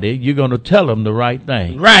somebody, you're going to tell them the right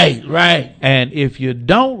thing. Right. And if you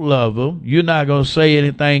don't love them, you're not going to say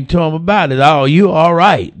anything to them about it. Oh, you all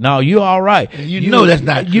right. No, you all right. You know that's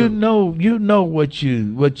not true. You know what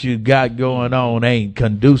you got going on ain't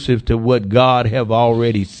conducive to what God have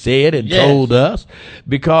already said and told us,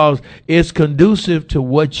 because it's conducive to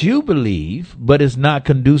what you believe, but it's not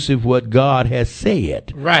conducive what God has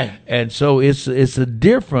said. Right. And so it's a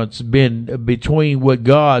difference between what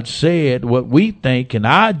God said, what we think, and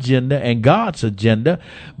our agenda and God's agenda,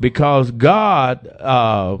 because God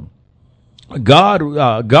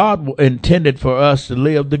intended for us to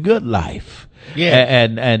live the good life. Yeah.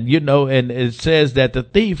 And and it says that the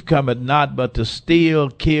thief cometh not but to steal,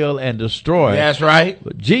 kill, and destroy. That's right.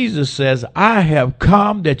 But Jesus says, I have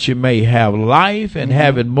come that you may have life and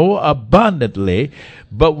have it more abundantly.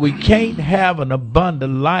 But we can't have an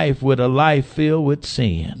abundant life with a life filled with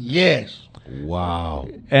sin. Yes. Wow.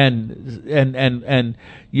 And and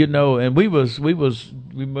we was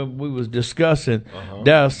discussing,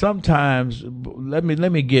 there are sometimes, let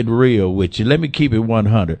me get real with you, let me keep it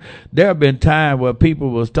 100. There have been times where people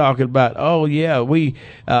was talking about, oh yeah, we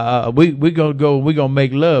gonna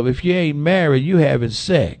make love. If you ain't married, you having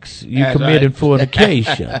sex, you That's committing right.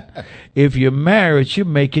 fornication. If you're married, you're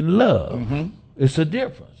making love. It's a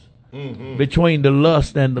difference between the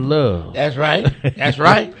lust and the love. That's right. That's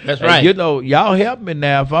right. That's right. Y'all help me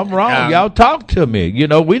now. If I'm wrong, y'all talk to me.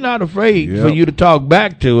 We're not afraid for Yep. you to talk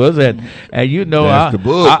back to us. And That's the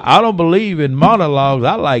book. I don't believe in monologues.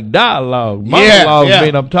 I like dialogue. Monologues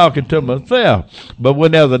mean I'm talking to myself. But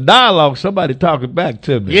when there's a dialogue, somebody talking back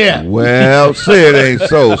to me. Yeah. Well, say it ain't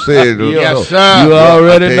so. Say it ain't Yes, so. sir. You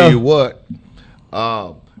already I tell know. you what.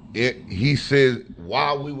 He says,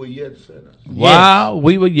 while we were yet sinners, While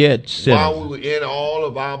we were yet sinners. while we were in all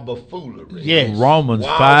of our buffoonery, Yes. Romans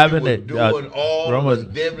while 5 we and were 8. doing all Romans,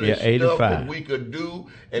 the devilish stuff 85. that we could do,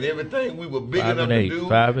 and everything we were big 5 enough and 8, to do,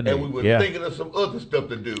 5 and 8, we were yeah. thinking of some other stuff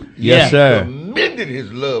to do. Yes, He sir. commended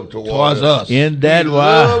his love Towards us. In that he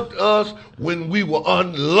why. loved us when we were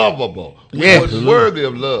unlovable. We Yes. was worthy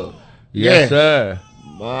of love. Yes, Yes. sir.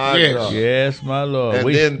 My Yes. God. Yes, my Lord.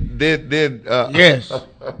 And then Yes.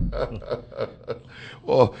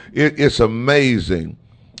 well, it's amazing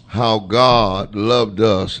how God loved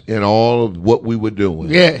us in all of what we were doing.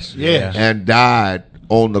 Yes. Yes. And died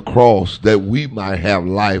on the cross that we might have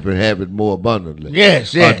life and have it more abundantly.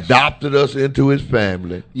 Yes. Yes. Adopted us into his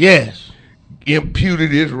family. Yes.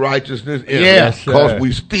 Imputed his righteousness in Yes, us because sir.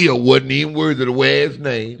 we still wasn't even worthy to wear his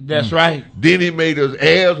name. That's right. Then he made us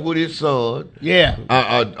heirs with his son, Yeah.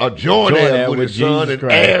 a joint heir with his son, Jesus and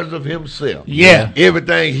Christ. heirs of himself. Yeah.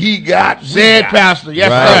 Everything he got, we Said got. Pastor.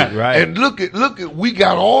 Yes, Right, sir. right. And look at, we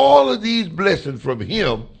got all of these blessings from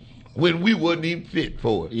him when we wasn't even fit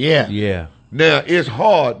for it. Yeah. Yeah. Now, it's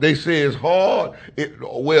hard. They say it's hard.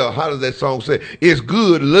 Well, how does that song say? It's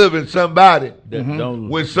good loving somebody Don't-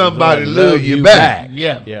 when somebody don't love you back.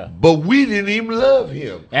 Yeah. Yeah. But we didn't even love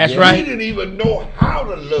him. That's We right. didn't even know how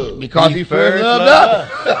to love. Because he first first loved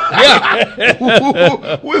loved us.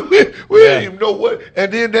 Yeah. we didn't even know what.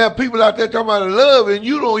 And then there are people out there talking about love, and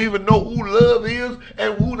you don't even know who love is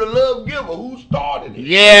and who the love giver, who started it.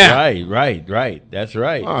 Yeah. Right. That's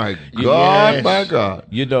right. All right, You- God, Yes. my God.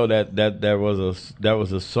 You know that there was a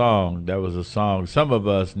song. Some of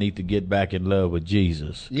us need to get back in love with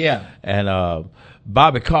Jesus. Yeah. And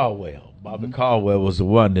Bobby Caldwell was the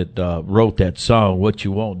one that wrote that song, "What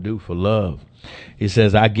You Won't Do for Love." He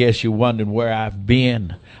says, I guess you're wondering where I've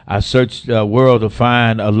been. I searched the world to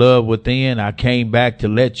find a love within. I came back to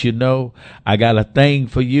let you know I got a thing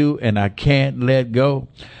for you and I can't let go.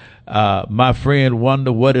 My friend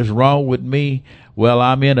wonder what is wrong with me. Well,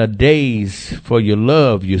 I'm in a daze for your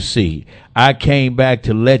love, you see. I came back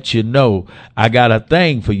to let you know I got a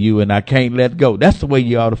thing for you and I can't let go. That's the way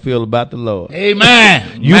you ought to feel about the Lord.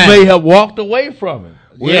 Amen. You may have walked away from him.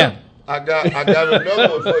 Well, Yeah. I got another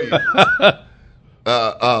one for you.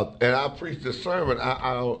 And I preached a sermon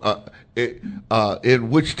in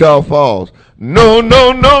Wichita Falls. No,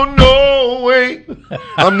 wait.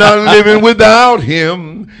 I'm not living without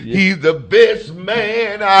him. He's the best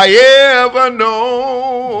man I ever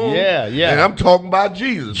known. Yeah. And I'm talking about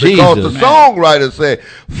Jesus. Jesus, Because the man. songwriter said,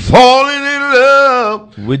 falling in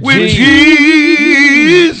love with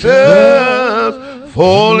Jesus.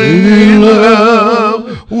 Falling in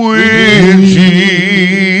love with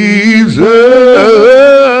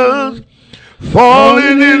Jesus.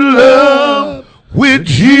 Falling in love with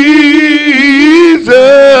Jesus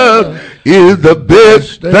is the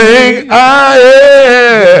best thing I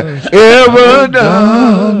ever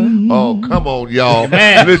done. Oh, come on, y'all!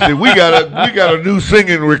 Listen, we got a new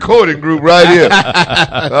singing recording group right here.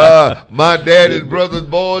 My daddy's brother's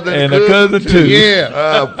boys and a cousin too.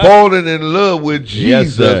 Yeah, falling in love with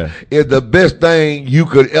Yes, Jesus is the best thing you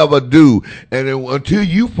could ever do. And until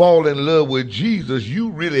you fall in love with Jesus, you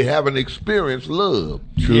really haven't experienced love.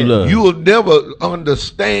 True love. You will never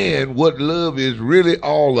understand what love is really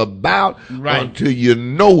all about until you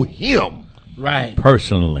know Him. Right.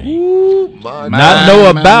 Personally. My Not know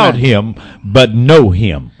about him, but know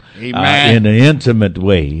him. Amen. In an intimate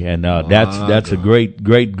way, and that's a great,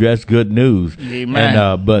 that's good news. Amen.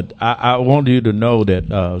 And but I want you to know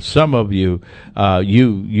that some of you, I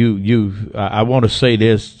want to say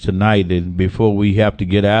this tonight, and before we have to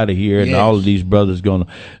get out of here, and all of these brothers going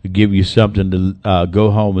to give you something to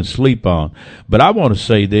go home and sleep on. But I want to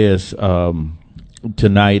say this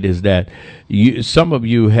tonight is that some of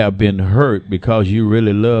you have been hurt because you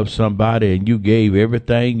really love somebody and you gave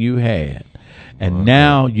everything you had. And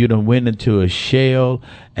now you done went into a shell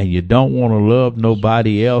and you don't want to love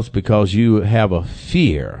nobody else because you have a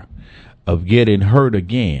fear of getting hurt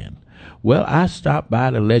again. Well, I stopped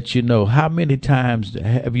by to let you know how many times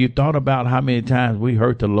have you thought about how many times we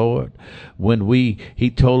hurt the Lord when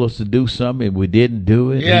He told us to do something and we didn't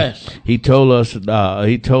do it. Yes. He told us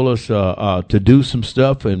to do some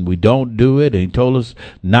stuff and we don't do it, and He told us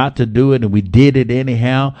not to do it and we did it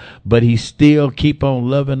anyhow, but He still keep on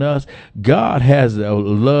loving us. God has a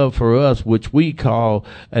love for us which we call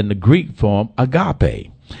in the Greek form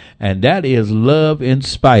agape. And that is love in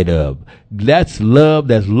spite of. That's love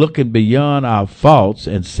that's looking beyond our faults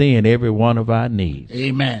and seeing every one of our needs.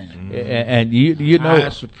 Amen. And you know, High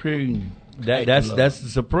supreme. that's the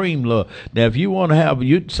supreme love. Now, if you want to have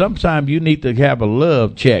sometimes you need to have a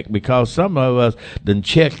love check, because some of us done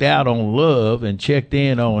checked out on love and checked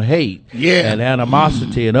in on hate and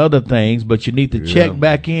animosity and other things. But you need to check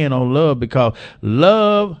back in on love, because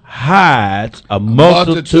love hides a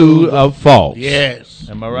multitude of faults. Yes.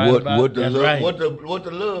 Am I right about what that?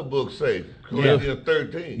 the love book say? Corinthians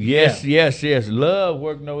 13. Yes. Love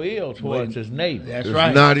work no ill towards his neighbor. That's It's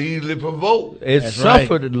right. not easily provoked. It That's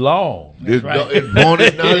suffered long. It's right.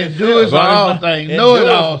 wanted not It do it all things. Know it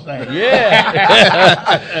all things.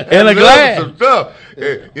 Yeah. In a love glass. some stuff.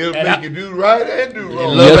 It'll make you do right and do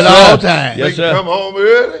wrong. Love it all sir. time. Yes, Make you sir. come home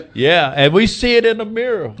early. Yeah, and we see it in the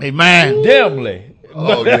mirror. Amen. Dimly.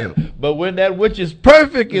 Oh, yeah. But when that which is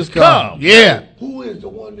perfect is come, Yeah. Who is the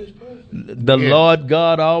one that's perfect? the Lord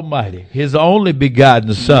God Almighty, His only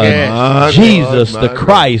begotten Son, Yes. Jesus My the God.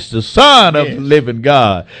 Christ, the Son of Yes. the living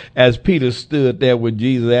God. As Peter stood there when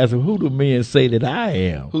Jesus asked him, "Who do men say that I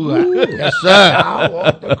am?" Yes, sir. I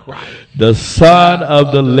want the Christ. The Son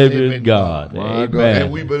of the living God. My God. Amen.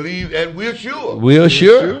 And we believe and we're sure. We're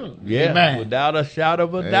sure. Yeah, Amen. without a shadow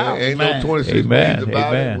of a doubt. Ain't Amen. no 26 Amen. ways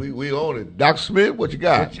about Amen. it. We own it. Dr. Smith, what you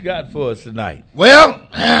got? What you got for us tonight? Well,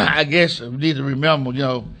 I guess we need to remember,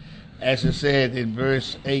 as it said in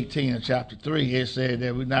verse 18 of chapter 3, it said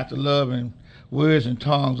that we're not to love in words and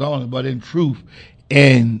tongues only, but in truth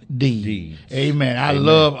and deed. Deeds. Amen. Our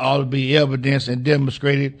love ought to be evidenced and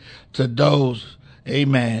demonstrated to those,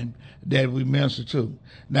 amen, that we minister to.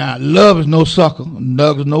 Now, love is no sucker,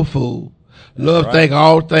 love is no fool. Love think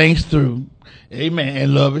all things through. Amen.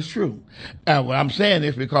 And love is true. Now, what I'm saying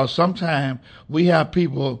is because sometimes we have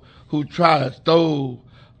people who try to throw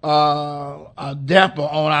a damper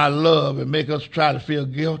on our love and make us try to feel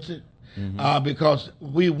guilty because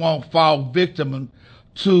we won't fall victim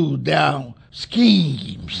to their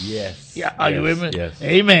schemes. Yes. Yeah, are you with me? Yes.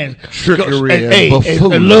 Amen. Trickery and and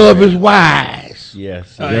buffoonery. love is wise.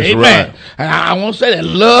 Yes. That's Amen. right. And I won't say that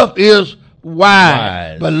love is wise,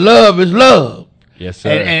 Wise. but love is love. Yes, sir.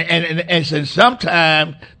 And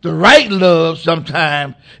sometimes the right love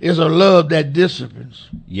sometimes is a love that disciplines.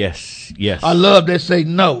 Yes. Yes. A love that say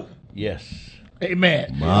no. Yes.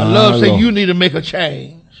 Amen. My A love say Lord. you need to make a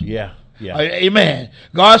change. Yeah. Yeah. Amen.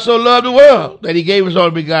 God so loved the world that he gave his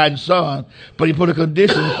only begotten son, but he put a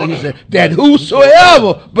condition. He said that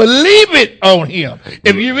whosoever believe it on him.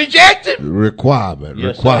 If you reject him, Requirement.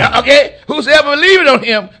 Yes, requirement. okay, whosoever believe it on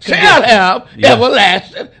him shall have Yeah.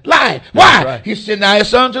 everlasting life. Why? right. He sent out his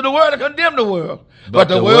son to the world to condemn the world. But But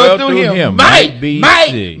the the world world through through him him might be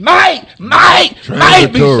saved. might be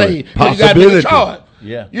Transitory. saved. But you got to make a Possibility. choice.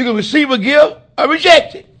 Yeah. You can receive a gift or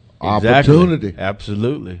reject it. Exactly. Opportunity.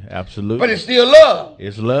 Absolutely. Absolutely. But it's still love.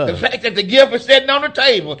 It's The love. fact that the gift is sitting on the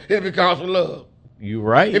table is because of love. You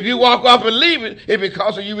right. If you walk off and leave it, it's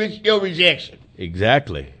because of your rejection.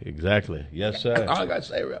 Exactly. Exactly. Yes, That's sir. all I got to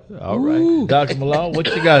say, Rep. All right. Dr. Malone, what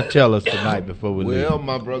you got to tell us tonight before we leave? Well,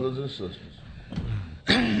 my brothers and sisters,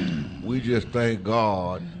 we just thank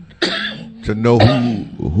God to know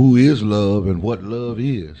who is love and what love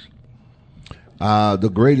is. The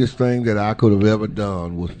greatest thing that I could have ever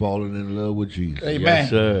done was falling in love with Jesus. Amen. Yes,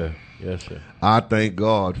 sir. Yes, sir. I thank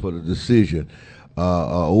God for the decision. An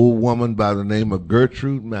old woman by the name of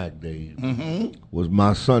Gertrude McDade was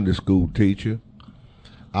my Sunday school teacher.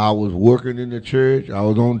 I was working in the church. I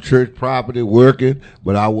was on church property working,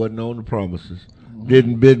 but I wasn't on the promises.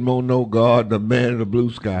 Didn't bid more no God, the man in the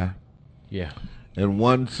blue sky. Yeah. And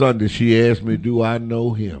one Sunday she asked me, do I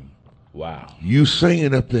know him? Wow. You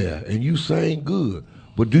singing up there, and you sang good,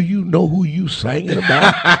 but do you know who you singing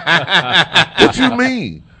about? What you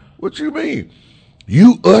mean? What you mean?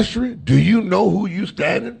 You ushering? Do you know who you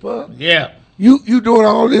standing for? Yeah. You doing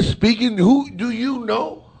all this speaking? Who do you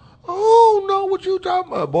know? Oh no, what you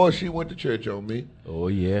talking about? Boy, she went to church on me. Oh,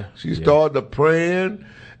 yeah. She started praying,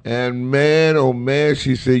 and man, oh man,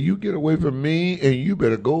 she said, you get away from me, and you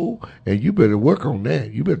better go, and you better work on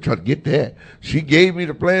that. You better try to get that. She gave me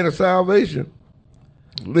the plan of salvation.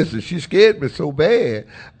 Listen, she scared me so bad,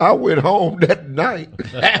 I went home that night.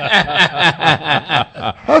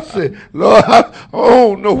 I said, Lord, I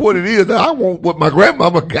don't know what it is. I want what my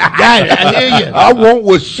grandmama got. I hear you. I want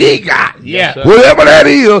what she got. Yeah. sir. Whatever that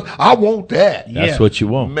is, I want that. That's Yeah. what you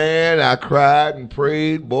want. Man, I cried and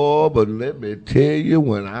prayed, boy, but let me tell you,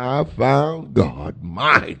 when I found God,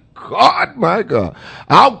 my God,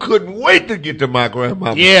 I couldn't wait to get to my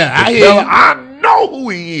grandmama. Yeah, I To hear tell you. her I know who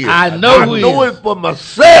he is. I know who he is. it for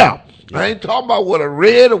myself. I ain't talking about what I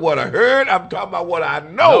read or what I heard. I'm talking about what I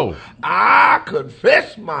know. No. I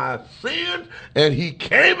confessed my sins, and he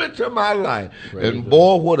came into my life. Praise and the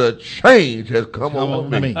boy, what a change has come Come over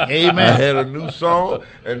on me. me. Amen. I had a new song,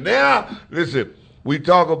 and now listen. We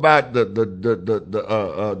talk about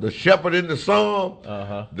the shepherd in the psalm.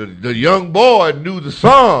 Uh-huh. The young boy knew the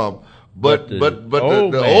psalm, but the the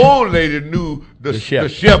old man. old lady knew the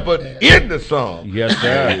shepherd. shepherd in the psalm. Yes,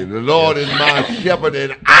 sir. Hey, the Lord is my shepherd,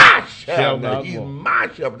 and I shall Shall not. not He's want. my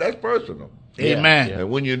shepherd. That's personal. Amen. Yeah.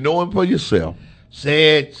 And when you know him for yourself,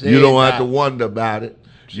 Say it. you don't have to now. wonder about it.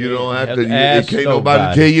 You don't have have to. to ask Can't nobody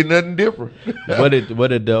nobody. tell you nothing different. What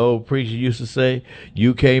did the old preacher used to say?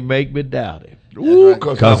 You can't make me doubt it. Ooh,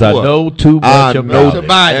 Because I what? know too much I about know it.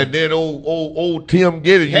 About it. And then old Tim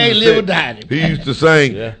Geddes used Can't to live say- without him. He used to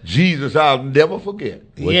sing, Yeah. Jesus, I'll never forget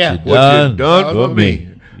What Yeah. you what done, you done for me.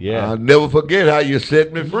 Yeah. I'll never forget how you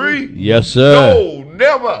set me free. Yes, sir. No,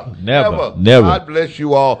 never. Never. God bless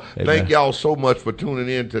you all. Amen. Thank y'all so much for tuning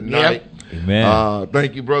in tonight. Amen.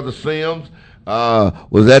 Thank you, Brother Sims.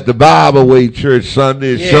 Was at the Bible Way Church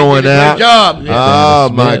Sunday Yeah, showing did a great out. job. Yeah. Oh,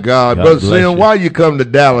 Brother my Smith. God. God Brother bless Sims, you. why you come to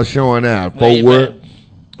Dallas showing out? For Amen. work?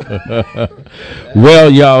 Well,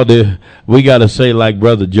 y'all, we got to say, like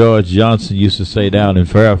Brother George Johnson used to say down in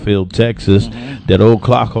Fairfield, Texas, that old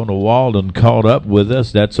clock on the wall done caught up with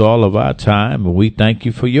us. That's all of our time, and we thank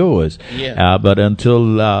you for yours. Yeah. But until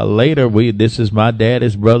later, this is my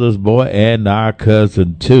daddy's brother's boy and our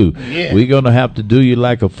cousin, too. Yeah. We're going to have to do you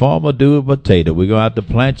like a farmer do a potato. We're going to have to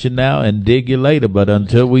plant you now and dig you later. But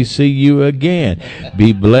until we see you again,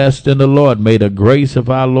 be blessed in the Lord. May the grace of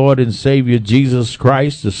our Lord and Savior Jesus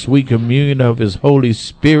Christ, the sweet communion of his Holy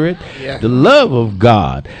Spirit, Yeah. the love of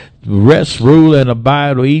God, rest, rule, and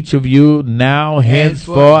abide with each of you now,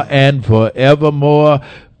 henceforth, and forevermore.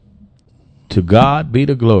 To God be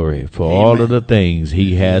the glory for all of the things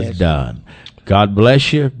he has Yes. done. God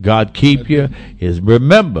bless you. God keep you.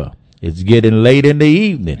 Remember, it's getting late in the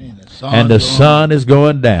evening. and the sun is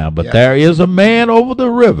going down. But there is a man over the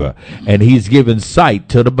river, and he's giving sight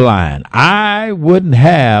to the blind. I wouldn't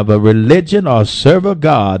have a religion or serve a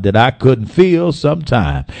God that I couldn't feel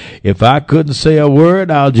sometime. If I couldn't say a word,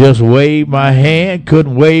 I'll just wave my hand.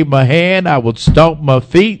 Couldn't wave my hand, I would stomp my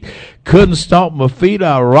feet. Couldn't stomp my feet,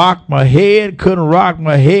 I'd rock my head. Couldn't rock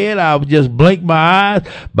my head, I would just blink my eyes.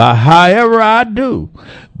 But however I do,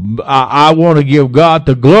 I want to give God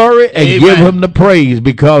the glory and give him the praise,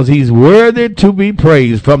 because he's worthy to be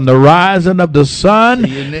praised from the rising of the sun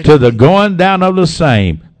to the going down of the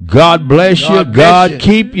same. God bless you. God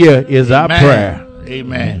keep you is our prayer.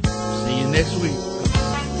 Amen. See you next week.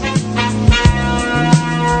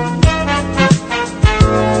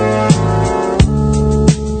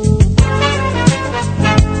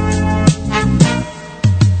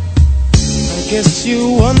 Guess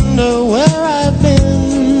you wonder where I've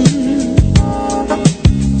been.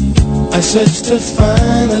 I searched to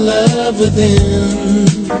find the love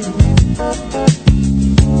within.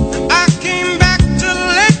 I came back to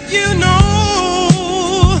let you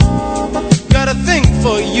know. Got a thing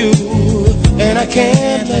for you, and I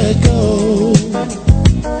can't let go.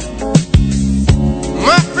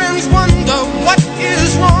 My friends wonder what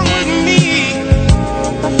is wrong with me.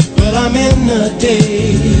 Well, I'm in a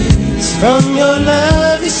daze from your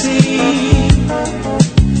love, you see.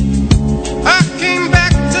 I came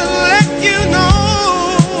back to let you know.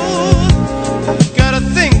 Got a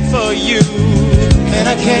thing for you, and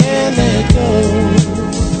I can't let go.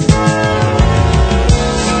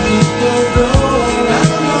 People go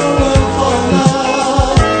around the world for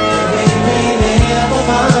love, they may never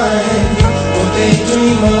find what they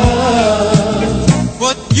dream of.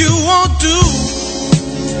 What you won't do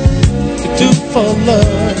to do for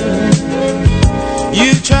love.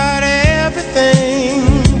 You tried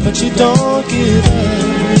everything, but you don't give up.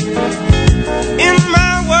 In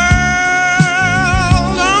my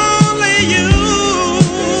world, only you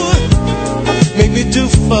make me do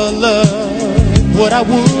for love what I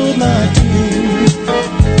would not do.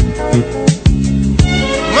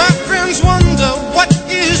 My friends wonder what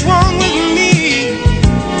is wrong with me.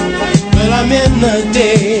 Well, I'm in the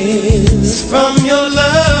daze from your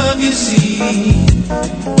love, you see.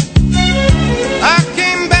 I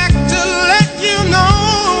came back to let you know.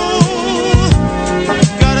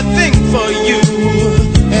 Got a thing for you,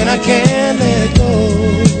 and I can't let go.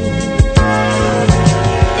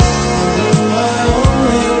 I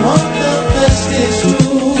only want the best, it's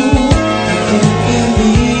true. I can't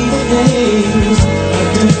believe the things I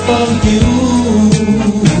do for you.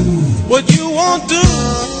 What you won't do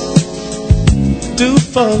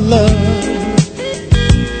for love.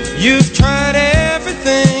 You've tried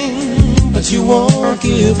everything, but you won't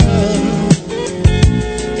give up.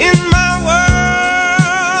 In my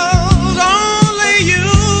world, only you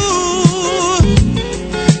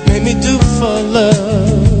make me do for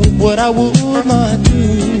love what I would not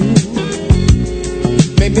do.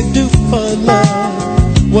 Make me do for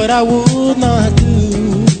love what I would not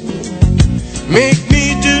do. Make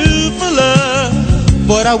me do for love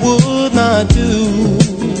what I would not do.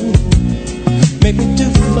 Make me do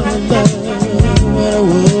for love